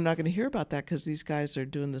 and I'm not going to hear about that because these guys are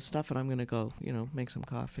doing this stuff, and I'm going to go, make some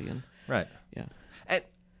coffee and right. Yeah.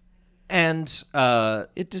 And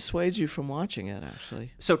it dissuades you from watching it,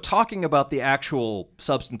 actually. So, talking about the actual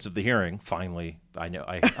substance of the hearing, finally, I know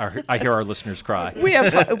I hear our listeners cry. We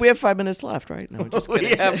have 5 minutes left, right? No, just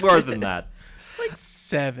kidding. We have more than that. Like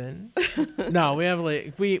 7. No, we have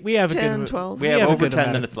we have 10, a good 12. We have over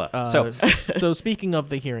 10 minutes left. So speaking of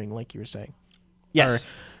the hearing, like you were saying. Yes.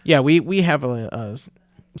 We have a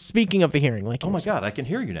speaking of the hearing, like oh my God, I can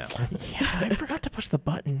hear you now. Yeah, I forgot to push the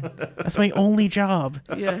button. That's my only job.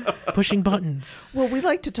 Yeah, pushing buttons. Well, we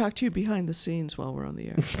like to talk to you behind the scenes while we're on the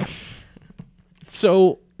air.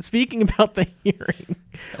 So speaking about the hearing,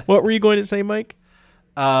 what were you going to say, Mike?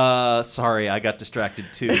 Sorry, I got distracted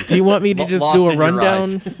too. Do you want me to just do a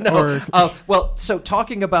rundown? No. Well, so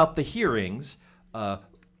talking about the hearings,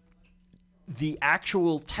 the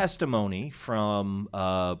actual testimony from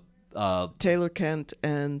Taylor Kent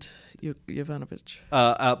and Yovanovitch.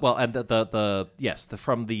 Well, and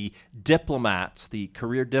from the diplomats, the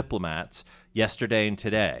career diplomats, yesterday and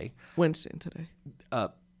today. Wednesday and today.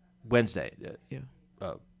 Wednesday. Yeah.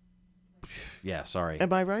 Yeah, sorry.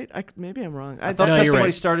 Am I right? Maybe I'm wrong. I thought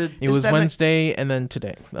testimony started. It was Wednesday and then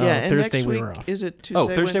today. Yeah, Thursday next we week, were off. Is it Tuesday? Oh,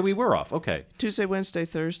 Thursday we were off. Okay. Tuesday, Wednesday,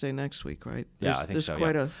 Thursday next week, right? Yeah, I think so.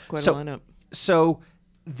 There's quite a lineup. So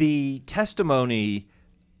the testimony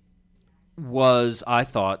was, I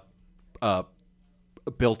thought,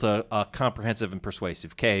 built a comprehensive and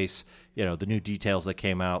persuasive case. The new details that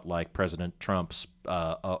came out, like President Trump's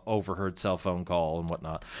overheard cell phone call and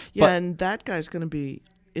whatnot. Yeah, and that guy's going to be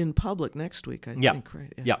in public next week, I think,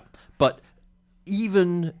 right? Yeah. But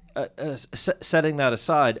even setting that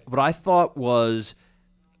aside, what I thought was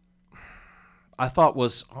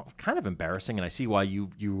kind of embarrassing, and I see why you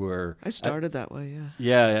were... I started that way, yeah.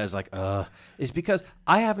 Yeah, I was like, is because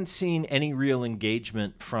I haven't seen any real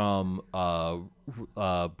engagement from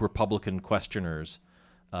Republican questioners,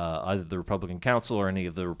 either the Republican Council or any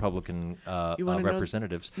of the Republican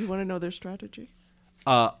representatives. You want to know their strategy?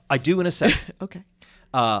 I do in a second. Okay.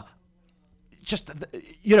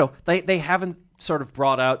 They haven't sort of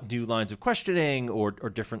brought out new lines of questioning or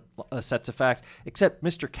different sets of facts. Except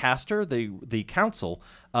Mr. Castor, the counsel,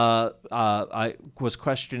 I was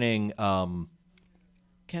questioning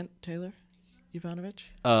Kent Taylor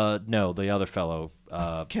Yovanovitch. No, the other fellow.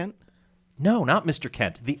 Kent. No, not Mr.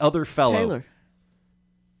 Kent. The other fellow. Taylor.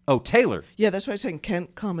 Oh, Taylor. Yeah, that's why I'm saying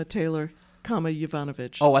Kent, Taylor,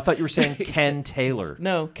 Yovanovitch. Oh, I thought you were saying Ken Taylor.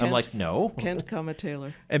 No, Kent, I'm like, no. Kent,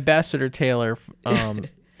 Taylor. Ambassador Taylor and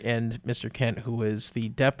Mr. Kent, who is the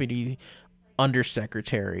deputy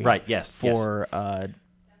undersecretary. Right. Yes. For I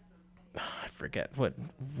forget what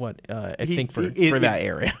I think for that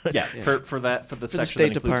area. Yeah. For the for section the State that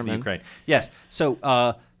includes Department. the Ukraine. Yes.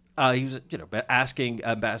 So. He was, asking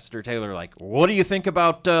Ambassador Taylor, like, what do you think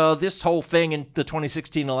about this whole thing in the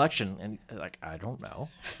 2016 election? And like, I don't know.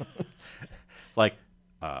 Like,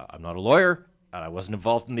 I'm not a lawyer, and I wasn't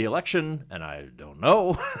involved in the election, and I don't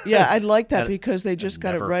know. Yeah, I like that And- because they just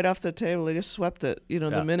got never- it right off the table. They just swept it. Yeah.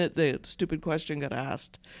 The minute the stupid question got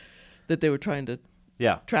asked that they were trying to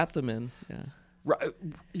trap them in. Yeah. Right.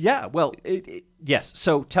 Yeah. Well, yes.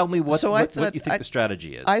 So tell me what you think the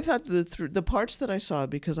strategy is. I thought the parts that I saw,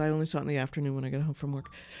 because I only saw it in the afternoon when I got home from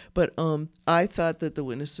work, but I thought that the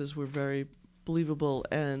witnesses were very believable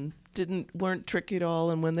and weren't tricky at all.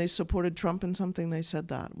 And when they supported Trump in something, they said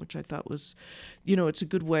that, which I thought was, it's a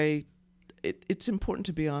good way. It's important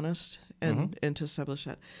to be honest and to establish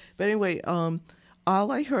that. But anyway,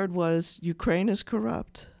 all I heard was Ukraine is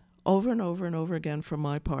corrupt over and over and over again from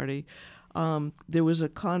my party. There was a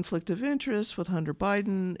conflict of interest with Hunter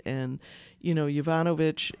Biden, and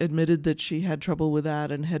Yovanovitch admitted that she had trouble with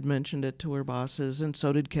that and had mentioned it to her bosses, and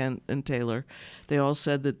so did Kent and Taylor. They all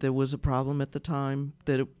said that there was a problem at the time,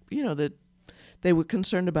 that that they were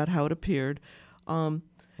concerned about how it appeared.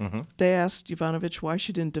 They asked Yovanovitch why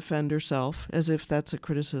she didn't defend herself, as if that's a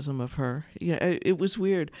criticism of her. It was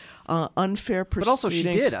weird, unfair proceedings. But also, she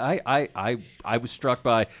did. I was struck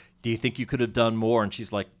by. Do you think you could have done more? And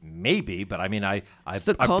she's like, maybe, but I mean, it's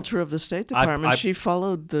the culture of the State Department. She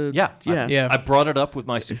followed the I brought it up with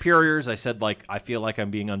my superiors. I said, like, I feel like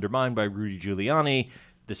I'm being undermined by Rudy Giuliani.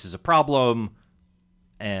 This is a problem,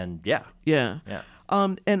 and yeah.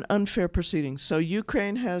 And unfair proceedings. So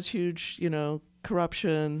Ukraine has huge,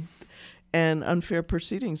 corruption and unfair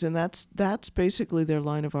proceedings, and that's basically their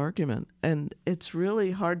line of argument. And it's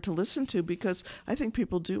really hard to listen to because I think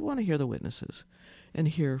people do want to hear the witnesses and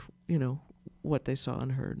hear, what they saw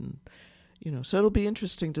and heard. And, so it'll be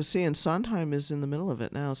interesting to see. And Sondheim is in the middle of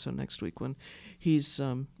it now. So next week when he's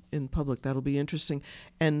in public, that'll be interesting.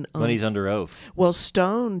 And when he's under oath. Well,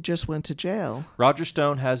 Stone just went to jail. Roger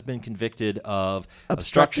Stone has been convicted of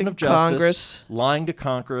obstruction of justice, Congress, lying to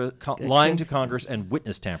Congress, and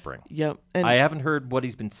witness tampering. Yep. And I haven't heard what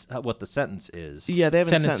the sentence is. Yeah, they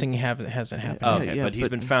haven't. Sentencing hasn't happened. Okay, but he's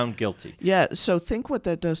been found guilty. Yeah. So think what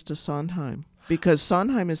that does to Sondheim. Because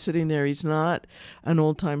Sondheim is sitting there. He's not an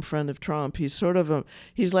old-time friend of Trump. He's sort of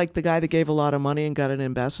he's like the guy that gave a lot of money and got an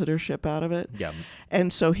ambassadorship out of it. Yeah.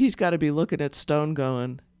 And so he's got to be looking at Stone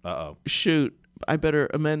going, uh-oh, shoot, I better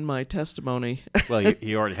amend my testimony. Well,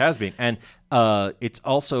 he already has been. And it's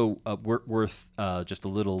also worth just a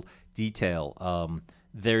little detail.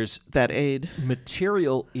 There's that aid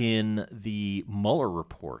material in the Mueller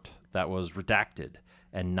report that was redacted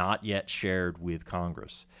and not yet shared with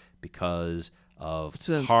Congress because of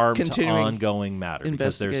harm to ongoing matter.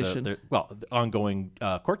 Investigation. Because there's ongoing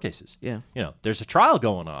court cases. Yeah. There's a trial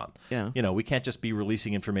going on. Yeah. We can't just be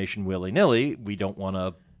releasing information willy-nilly. We don't want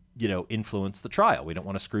to, influence the trial. We don't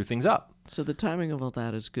want to screw things up. So the timing of all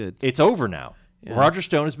that is good. It's over now. Yeah. Roger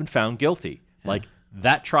Stone has been found guilty. Yeah. Like,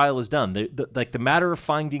 that trial is done. The matter of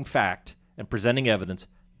finding fact and presenting evidence,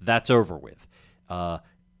 that's over with.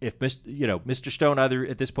 If Mr. Stone either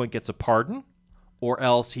at this point gets a pardon, or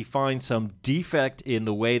else he finds some defect in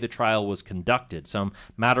the way the trial was conducted, some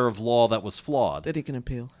matter of law that was flawed. That he can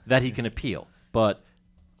appeal. But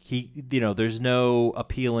there's no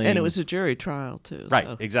appealing. And it was a jury trial, too. Right,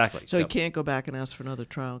 exactly. So he can't go back and ask for another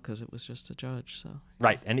trial because it was just a judge. So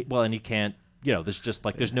right, and he can't. There's just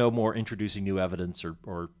there's no more introducing new evidence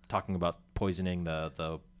or talking about poisoning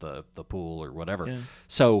the pool or whatever. Yeah.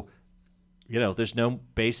 So, there's no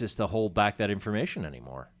basis to hold back that information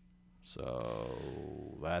anymore.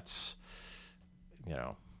 So that's,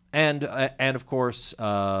 and of course.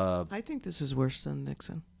 I think this is worse than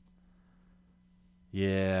Nixon.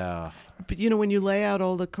 Yeah. But when you lay out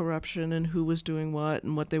all the corruption and who was doing what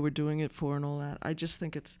and what they were doing it for and all that, I just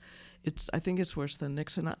think I think it's worse than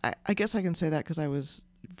Nixon. I guess I can say that because I was,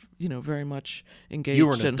 very much engaged. You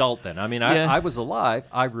were an adult then. I mean, Yeah. I was alive.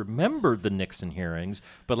 I remembered the Nixon hearings,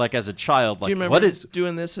 but like as a child, like Do you remember what is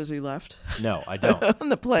doing this as he left? No, I don't. On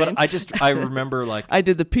the plane. But I remember like I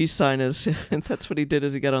did the peace sign and that's what he did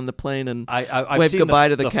as he got on the plane and I've waved seen goodbye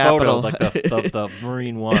to the Capitol. photo, like the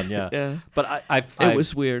Marine one, yeah. Yeah. But it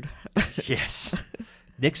was weird. Yes,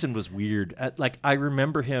 Nixon was weird. Like I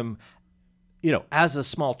remember him, as a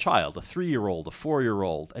small child, a 3-year-old, a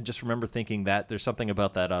 4-year-old, and just remember thinking that there's something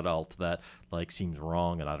about that adult that like seems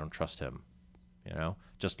wrong, and I don't trust him.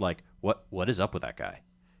 Just like what is up with that guy?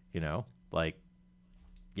 Like,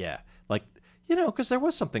 yeah, like. Because there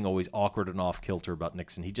was something always awkward and off kilter about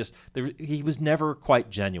Nixon. He was never quite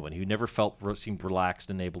genuine. He never seemed relaxed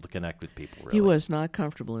and able to connect with people. Really, he was not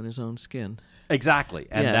comfortable in his own skin. Exactly,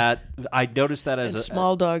 and that I noticed that as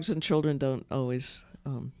small dogs and children don't always.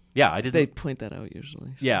 Yeah, I didn't. They point that out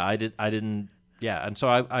usually. So. Yeah, I didn't. Yeah, and so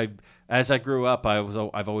I as I grew up,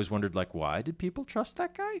 I've always wondered like, why did people trust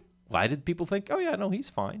that guy? Why did people think, oh yeah, no, he's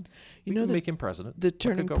fine. We can make him president. The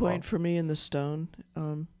turning point for me in the Stone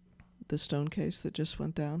case that just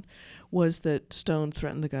went down was that Stone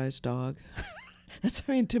threatened the guy's dog. That's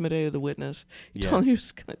how he intimidated the witness. He told him he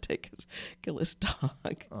was going to kill his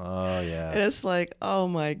dog. Oh, yeah. And it's like, oh,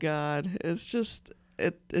 my God. It's just,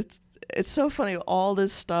 it's so funny. All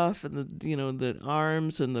this stuff and the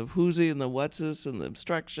arms and the whoozy and the what's-this and the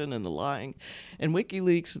obstruction and the lying and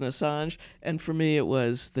WikiLeaks and Assange. And for me, it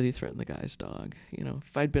was that he threatened the guy's dog.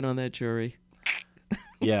 If I'd been on that jury.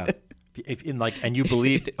 Yeah. And you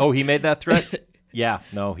believed, he made that threat? Yeah,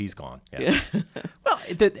 no, he's gone. Yeah. Well,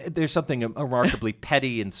 there's something remarkably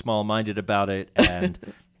petty and small-minded about it,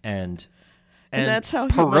 and that's how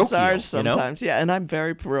humans are sometimes. Yeah, and I'm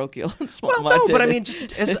very parochial and small-minded. Well, no, but I mean,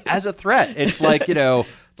 just as a threat, it's like and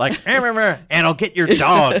I'll get your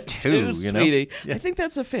dog too, sweetie. Yeah. I think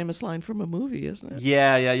that's a famous line from a movie, isn't it?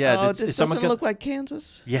 Yeah. Oh, this doesn't look like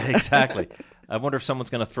Kansas. Yeah, exactly. I wonder if someone's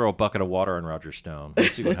going to throw a bucket of water on Roger Stone.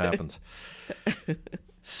 Let's see what happens.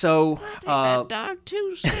 So, take that dog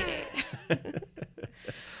too, sweetie.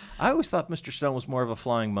 I always thought Mr. Stone was more of a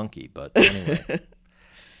flying monkey, but anyway,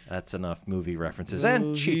 that's enough movie references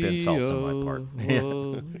and cheap insults on my part.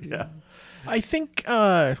 Yeah. I think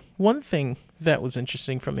one thing that was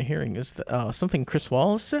interesting from the hearing is something Chris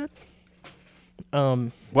Wallace said.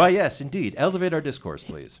 Well, yes, indeed. Elevate our discourse,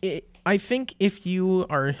 please. I think if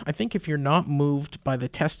you're not moved by the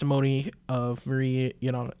testimony of Marie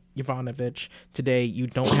Yovanovitch today, you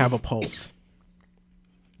don't have a pulse.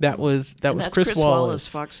 That was Chris Wallace,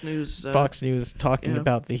 Fox News talking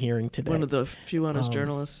about the hearing today. One of the few honest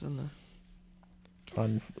journalists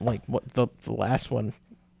on like what the last one.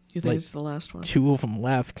 You think it's the last one? 2 of them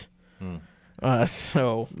left.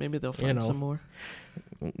 So maybe they'll find some more.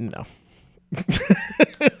 No.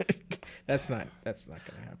 That's not going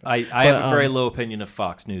to happen. I have a very low opinion of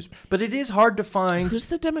Fox News, but it is hard to find. Who's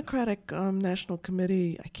the Democratic National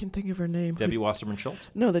Committee? I can't think of her name. Debbie Wasserman Schultz?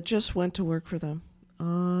 No, that just went to work for them.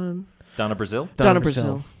 Donna Brazile? Donna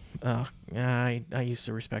Brazile. I used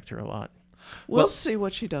to respect her a lot. We'll see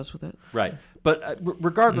what she does with it. Right, but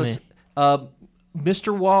regardless,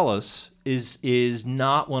 Mr. Wallace is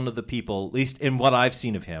not one of the people, at least in what I've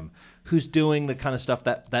seen of him, who's doing the kind of stuff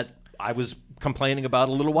that I was complaining about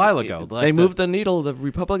a little while ago. Like they moved the needle. The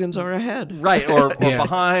Republicans are ahead, right, or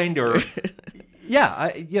behind, or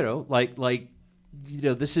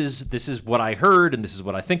this is what I heard, and this is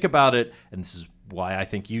what I think about it, and this is why I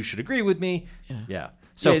think you should agree with me. Yeah.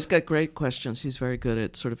 So he's got great questions. He's very good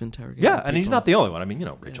at sort of interrogating. Yeah, and he's not the only one. I mean,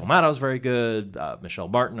 Rachel Maddow's very good. Michelle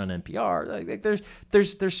Martin on NPR.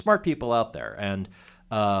 There's smart people out there, and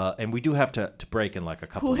we do have to break in like a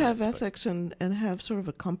couple. Who of have minutes, ethics and have sort of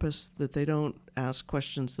a compass that they don't ask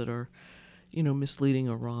questions that are, misleading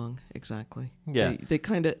or wrong. Exactly. Yeah. They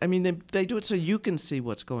kind of. I mean, they do it so you can see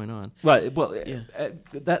what's going on. Right. Well,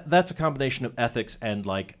 that's a combination of ethics and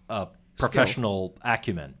like professional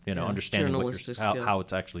acumen, understanding how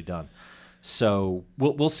it's actually done. So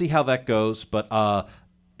we'll see how that goes. But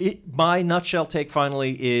my nutshell take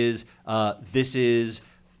finally is this is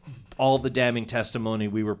all the damning testimony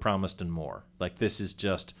we were promised and more. Like this is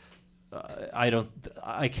just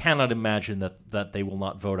I cannot imagine that they will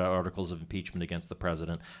not vote out articles of impeachment against the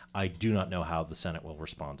president. I do not know how the Senate will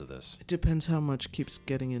respond to this. It depends how much keeps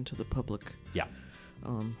getting into the public. Yeah.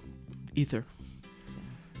 Ether. So.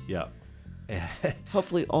 Yeah.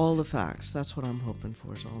 Hopefully all the facts. That's what I'm hoping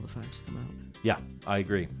for, is all the facts come out. Yeah, I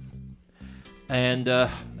agree. And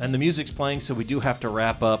the music's playing, so we do have to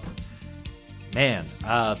wrap up. Man,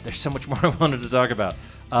 there's so much more I wanted to talk about,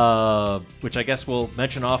 which I guess we'll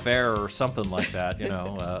mention off air or something like that, you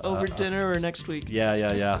know. Over dinner or next week.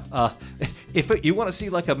 Yeah. If you want to see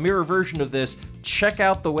like a mirror version of this, check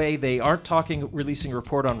out the way they aren't releasing a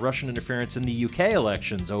report on Russian interference in the UK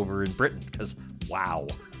elections over in Britain, because wow.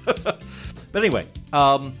 But anyway,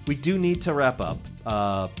 we do need to wrap up.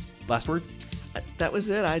 Last word? That was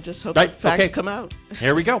it. I just hope the facts come out.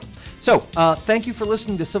 Here we go. So, thank you for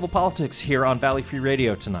listening to Civil Politics here on Valley Free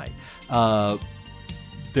Radio tonight.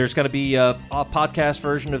 There's going to be a podcast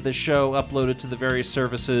version of this show uploaded to the various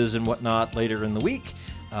services and whatnot later in the week.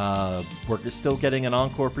 We're still getting an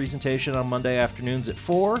encore presentation on Monday afternoons at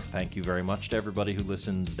 4. Thank you very much to everybody who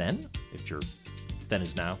listens then. If you're then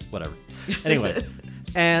is now, whatever. Anyway.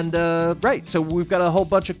 And, right, so we've got a whole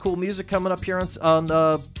bunch of cool music coming up here on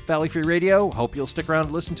Valley Free Radio. Hope you'll stick around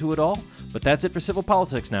and listen to it all. But that's it for Civil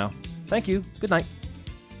Politics now. Thank you. Good night.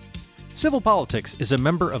 Civil Politics is a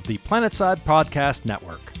member of the Planetside Podcast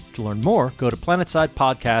Network. To learn more, go to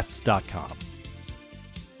planetsidepodcasts.com.